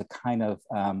 but there's a kind of,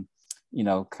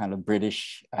 kind of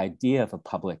British idea of a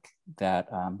public that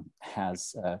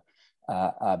has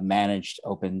a managed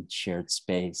open shared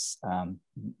space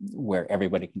where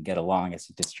everybody can get along as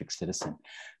a district citizen.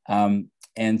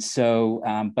 And so,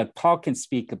 but Paul can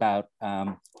speak about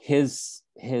his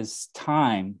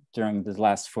time during the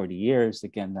last 40 years,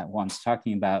 again, that Juan's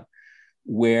talking about,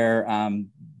 where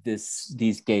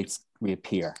these gates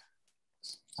reappear.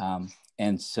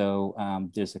 And so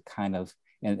there's a kind of,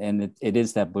 and it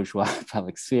is that bourgeois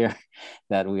public sphere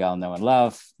that we all know and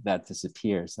love that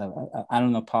disappears. I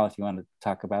don't know, Paul, if you want to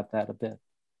talk about that a bit.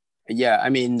 Yeah, I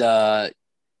mean, I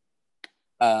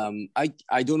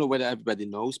don't know whether everybody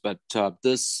knows, but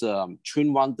this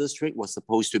Chunwan district was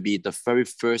supposed to be the very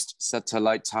first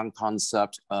satellite town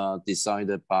concept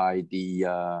designed by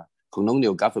the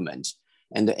colonial government.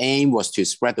 And the aim was to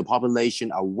spread the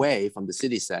population away from the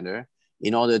city center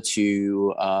in order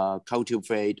to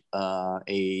cultivate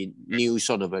a new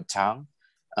sort of a town,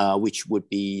 which would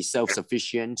be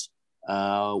self-sufficient,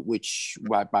 by which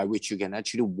you can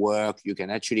actually work, you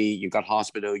got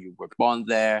hospital, you were born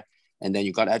there, and then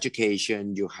you got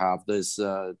education, you have this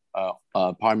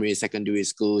primary, secondary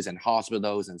schools and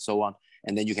hospitals and so on.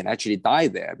 And then you can actually die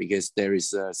there because there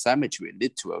is a cemetery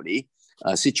literally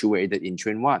situated in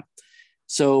Chunwan.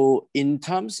 So in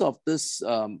terms of this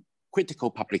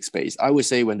critical public space, I would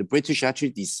say when the British actually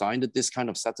designed this kind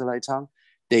of satellite town,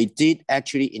 they did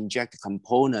actually inject a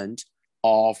component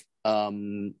of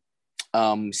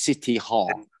city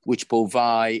hall, which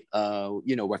provide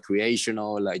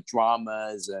recreational like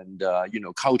dramas and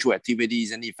cultural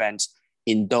activities and events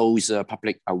in those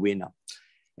public arena.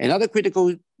 Another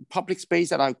critical public space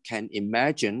that I can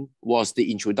imagine was the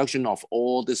introduction of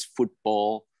all this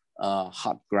football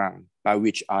hard ground by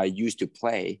which I used to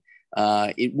play.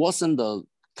 It wasn't the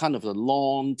kind of the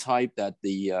long type that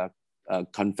the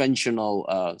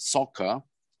conventional soccer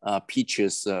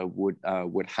pitches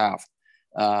would have.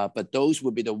 But those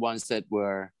would be the ones that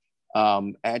were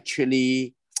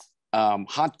actually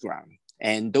hard ground.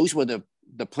 And those were the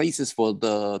places for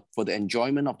the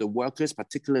enjoyment of the workers,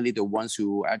 particularly the ones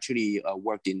who actually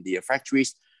worked in the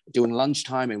factories during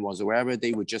lunchtime and wherever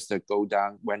they would just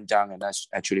went down and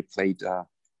actually played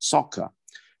soccer.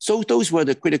 So those were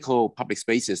the critical public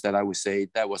spaces that I would say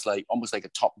that was like almost like a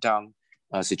top-down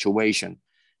situation.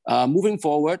 Moving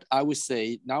forward, I would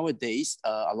say nowadays,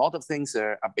 a lot of things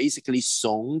are basically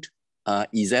zoned,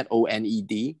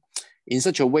 E-Z-O-N-E-D, in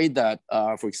such a way that,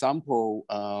 for example,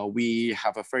 we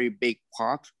have a very big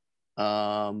park,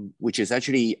 which is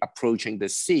actually approaching the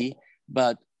sea,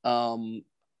 but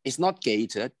it's not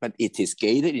gated, but it is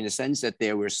gated in the sense that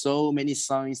there were so many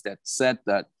signs that said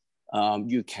that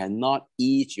you cannot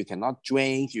eat, you cannot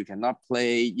drink, you cannot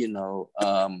play,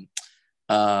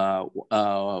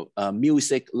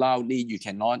 music loudly, you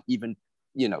cannot even,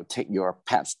 take your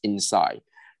pets inside.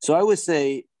 So I would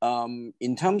say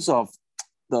in terms of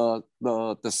the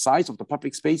size of the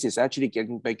public space is actually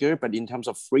getting bigger, but in terms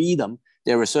of freedom,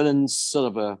 there are certain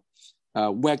sort of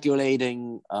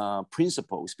regulating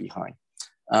principles behind.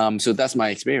 So that's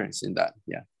my experience in that,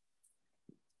 yeah.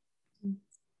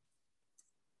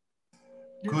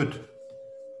 Good.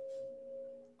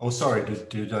 Oh, sorry,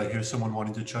 did I hear someone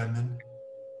wanting to chime in?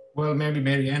 Well, maybe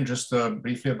Mary-Ann, just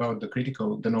briefly about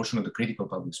the notion of the critical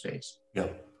public space. Yeah.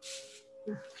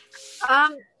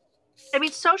 I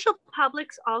mean, social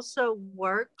publics also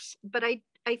works, but I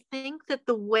think that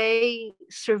the way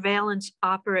surveillance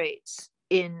operates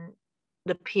in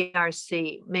the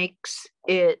PRC makes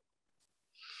it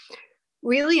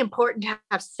really important to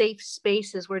have safe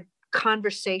spaces where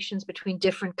conversations between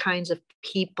different kinds of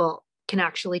people can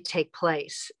actually take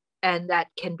place and that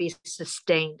can be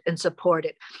sustained and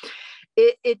supported.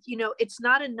 It's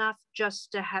not enough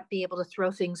just to be able to throw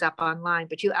things up online,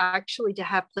 but you actually to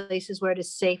have places where it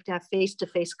is safe to have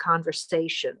face-to-face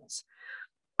conversations,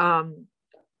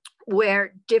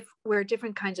 where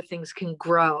different kinds of things can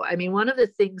grow. I mean, one of the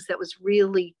things that was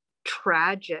really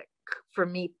tragic for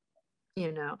me,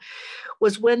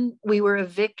 was when we were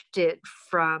evicted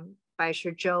from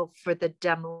Baishuzhou for the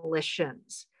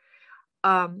demolitions.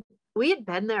 We had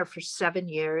been there for 7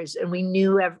 years and we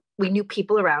knew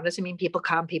people around us. I mean, people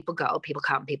come, people go, people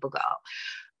come, people go.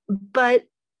 But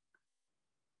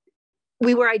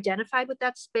we were identified with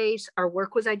that space. Our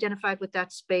work was identified with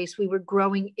that space. We were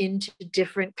growing into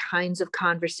different kinds of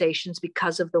conversations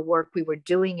because of the work we were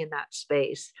doing in that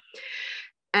space.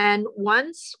 And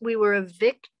once we were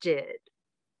evicted,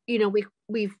 you know,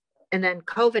 we've and then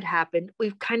COVID happened,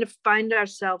 we've kind of find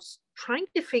ourselves trying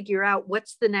to figure out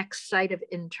what's the next site of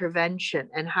intervention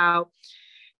and how,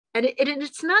 and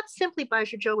it's not simply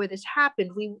Baizhuzhou where this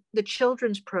happened. The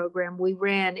children's program we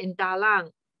ran in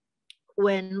Dalang,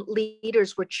 when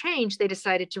leaders were changed, they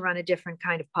decided to run a different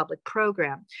kind of public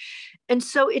program. And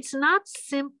so it's not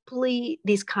simply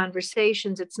these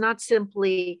conversations, it's not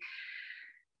simply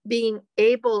being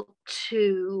able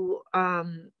to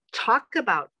talk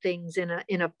about things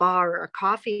in a bar or a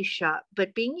coffee shop,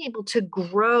 but being able to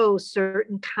grow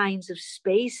certain kinds of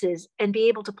spaces and be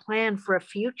able to plan for a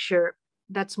future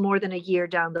that's more than a year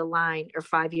down the line or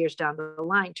 5 years down the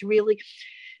line, to really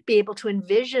be able to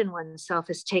envision oneself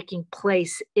as taking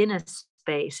place in a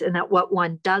space, and that what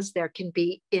one does there can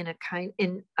be in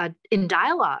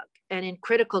dialogue and in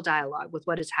critical dialogue with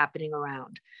what is happening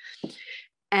around.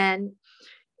 And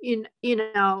you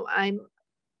know,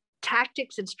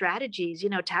 tactics and strategies, you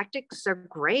know, tactics are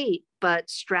great, but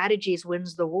strategies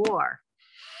wins the war,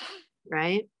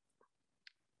 right?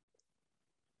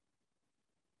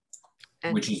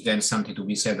 Which is then something to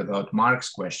be said about Mark's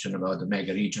question about the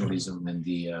mega-regionalism and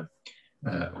the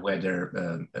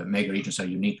whether mega-regions are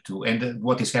unique to, and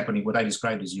what is happening, what I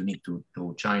described is unique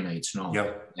to China. It's not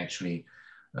actually.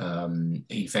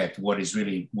 In fact, what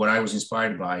I was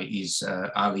inspired by is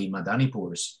Ali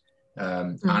Madanipur's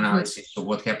analysis of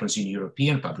what happens in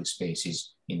European public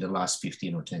spaces in the last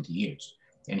 15 or 20 years.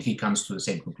 And he comes to the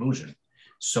same conclusion.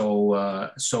 So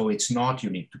it's not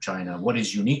unique to China. What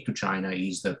is unique to China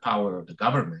is the power of the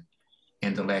government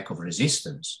and the lack of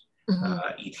resistance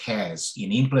it has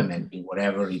in implementing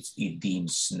whatever it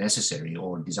deems necessary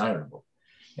or desirable.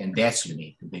 And that's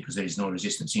unique because there is no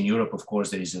resistance. In Europe, of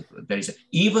course, there is a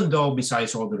even though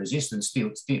besides all the resistance,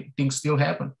 things still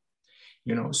happen.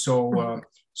 You know,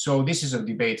 so this is a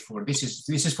debate this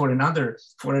is for another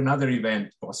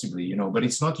event possibly, you know, but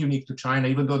it's not unique to China,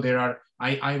 even though there are,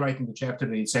 I write in the chapter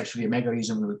that it's actually a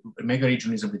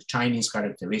mega-regionalism with Chinese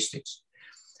characteristics.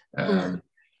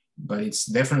 But it's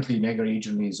definitely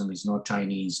mega-regionalism is not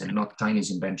Chinese and not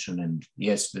Chinese invention. And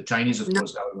yes, the Chinese, of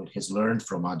course, government has learned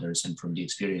from others and from the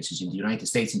experiences in the United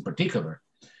States in particular,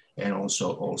 and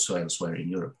also elsewhere in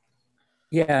Europe.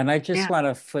 Yeah, and I just want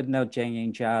to footnote Zhang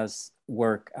Yingjia's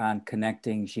work on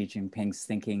connecting Xi Jinping's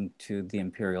thinking to the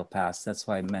imperial past. That's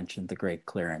why I mentioned the Great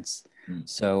Clearance.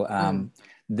 So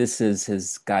this is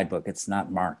his guidebook. It's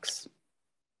not Marx.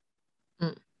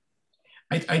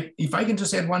 If I can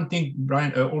just add one thing,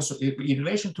 Brian, also in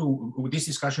relation to this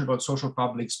discussion about social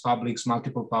publics,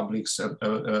 multiple publics,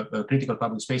 critical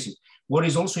public spaces, what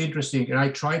is also interesting, and I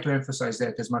try to emphasize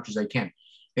that as much as I can,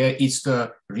 is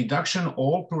the reduction of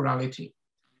all plurality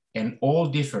and all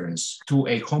difference to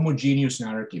a homogeneous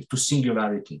narrative, to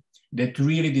singularity, that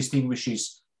really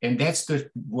distinguishes, and that's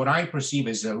what I perceive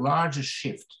as a larger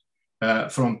shift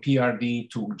from PRD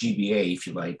to GBA, if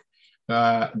you like.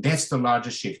 That's the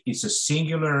largest shift. It's a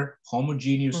singular,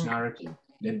 homogeneous narrative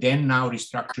that then now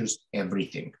restructures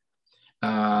everything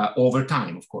over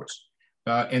time, of course.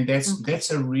 And that's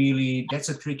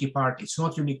a tricky part. It's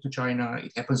not unique to China.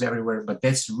 It happens everywhere, but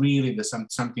that's really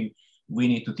something we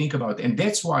need to think about. And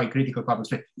that's why critical public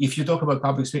space, if you talk about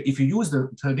public space, if you use the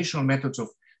traditional methods of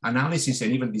analysis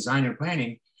and even design and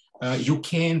planning, you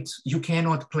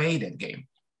cannot play that game.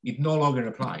 It no longer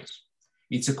applies.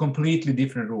 It's a completely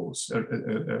different rules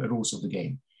of the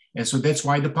game. And so that's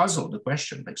why the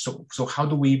question, like, so how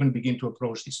do we even begin to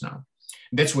approach this now?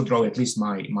 That's what drove at least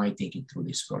my thinking through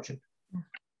this project.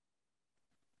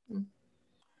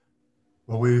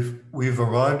 Well, we've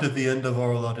arrived at the end of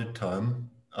our allotted time.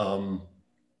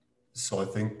 So I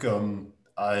think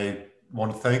I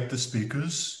want to thank the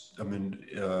speakers. I mean,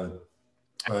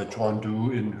 Chuan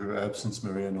Du in her absence,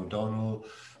 Marianne O'Donnell,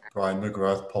 Brian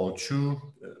McGrath, Paul Chu,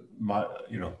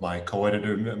 my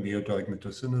co-editor Mia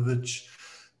Dagmitosinowicz,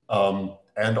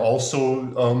 and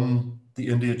also the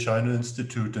India-China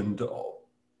Institute and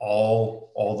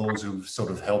all those who've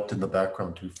sort of helped in the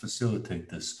background to facilitate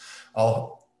this.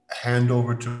 I'll hand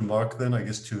over to Mark then, I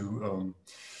guess, to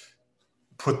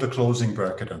put the closing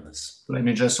bracket on this. Let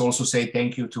me just also say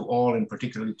thank you to all, and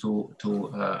particularly to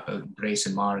Grace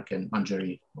and Mark and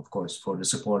Manjari, of course, for the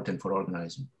support and for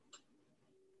organizing.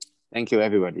 Thank you,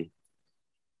 everybody.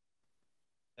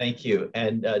 Thank you.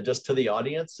 And just to the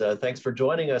audience, thanks for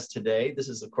joining us today. This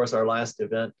is, of course, our last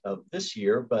event of this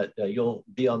year, but you'll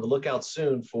be on the lookout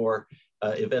soon for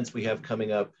events we have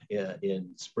coming up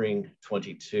in spring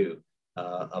 22.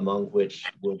 among which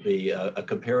will be a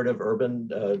comparative urban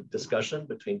discussion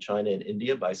between China and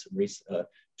India by some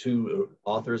two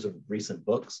authors of recent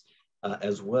books,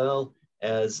 as well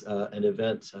as an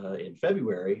event in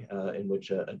February in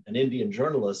which an Indian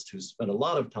journalist who spent a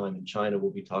lot of time in China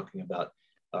will be talking about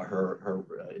her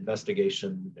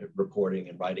investigation, reporting,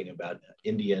 and writing about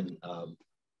Indian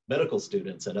medical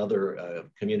students and other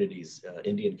communities,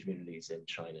 Indian communities in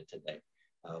China today.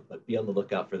 But be on the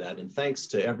lookout for that. And thanks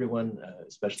to everyone,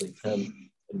 especially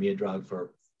Tim and Mia Drag,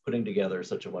 for putting together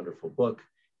such a wonderful book.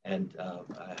 And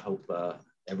I hope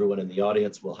everyone in the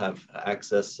audience will have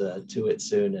access to it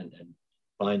soon and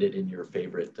find it in your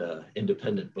favorite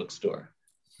independent bookstore.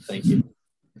 Thank you.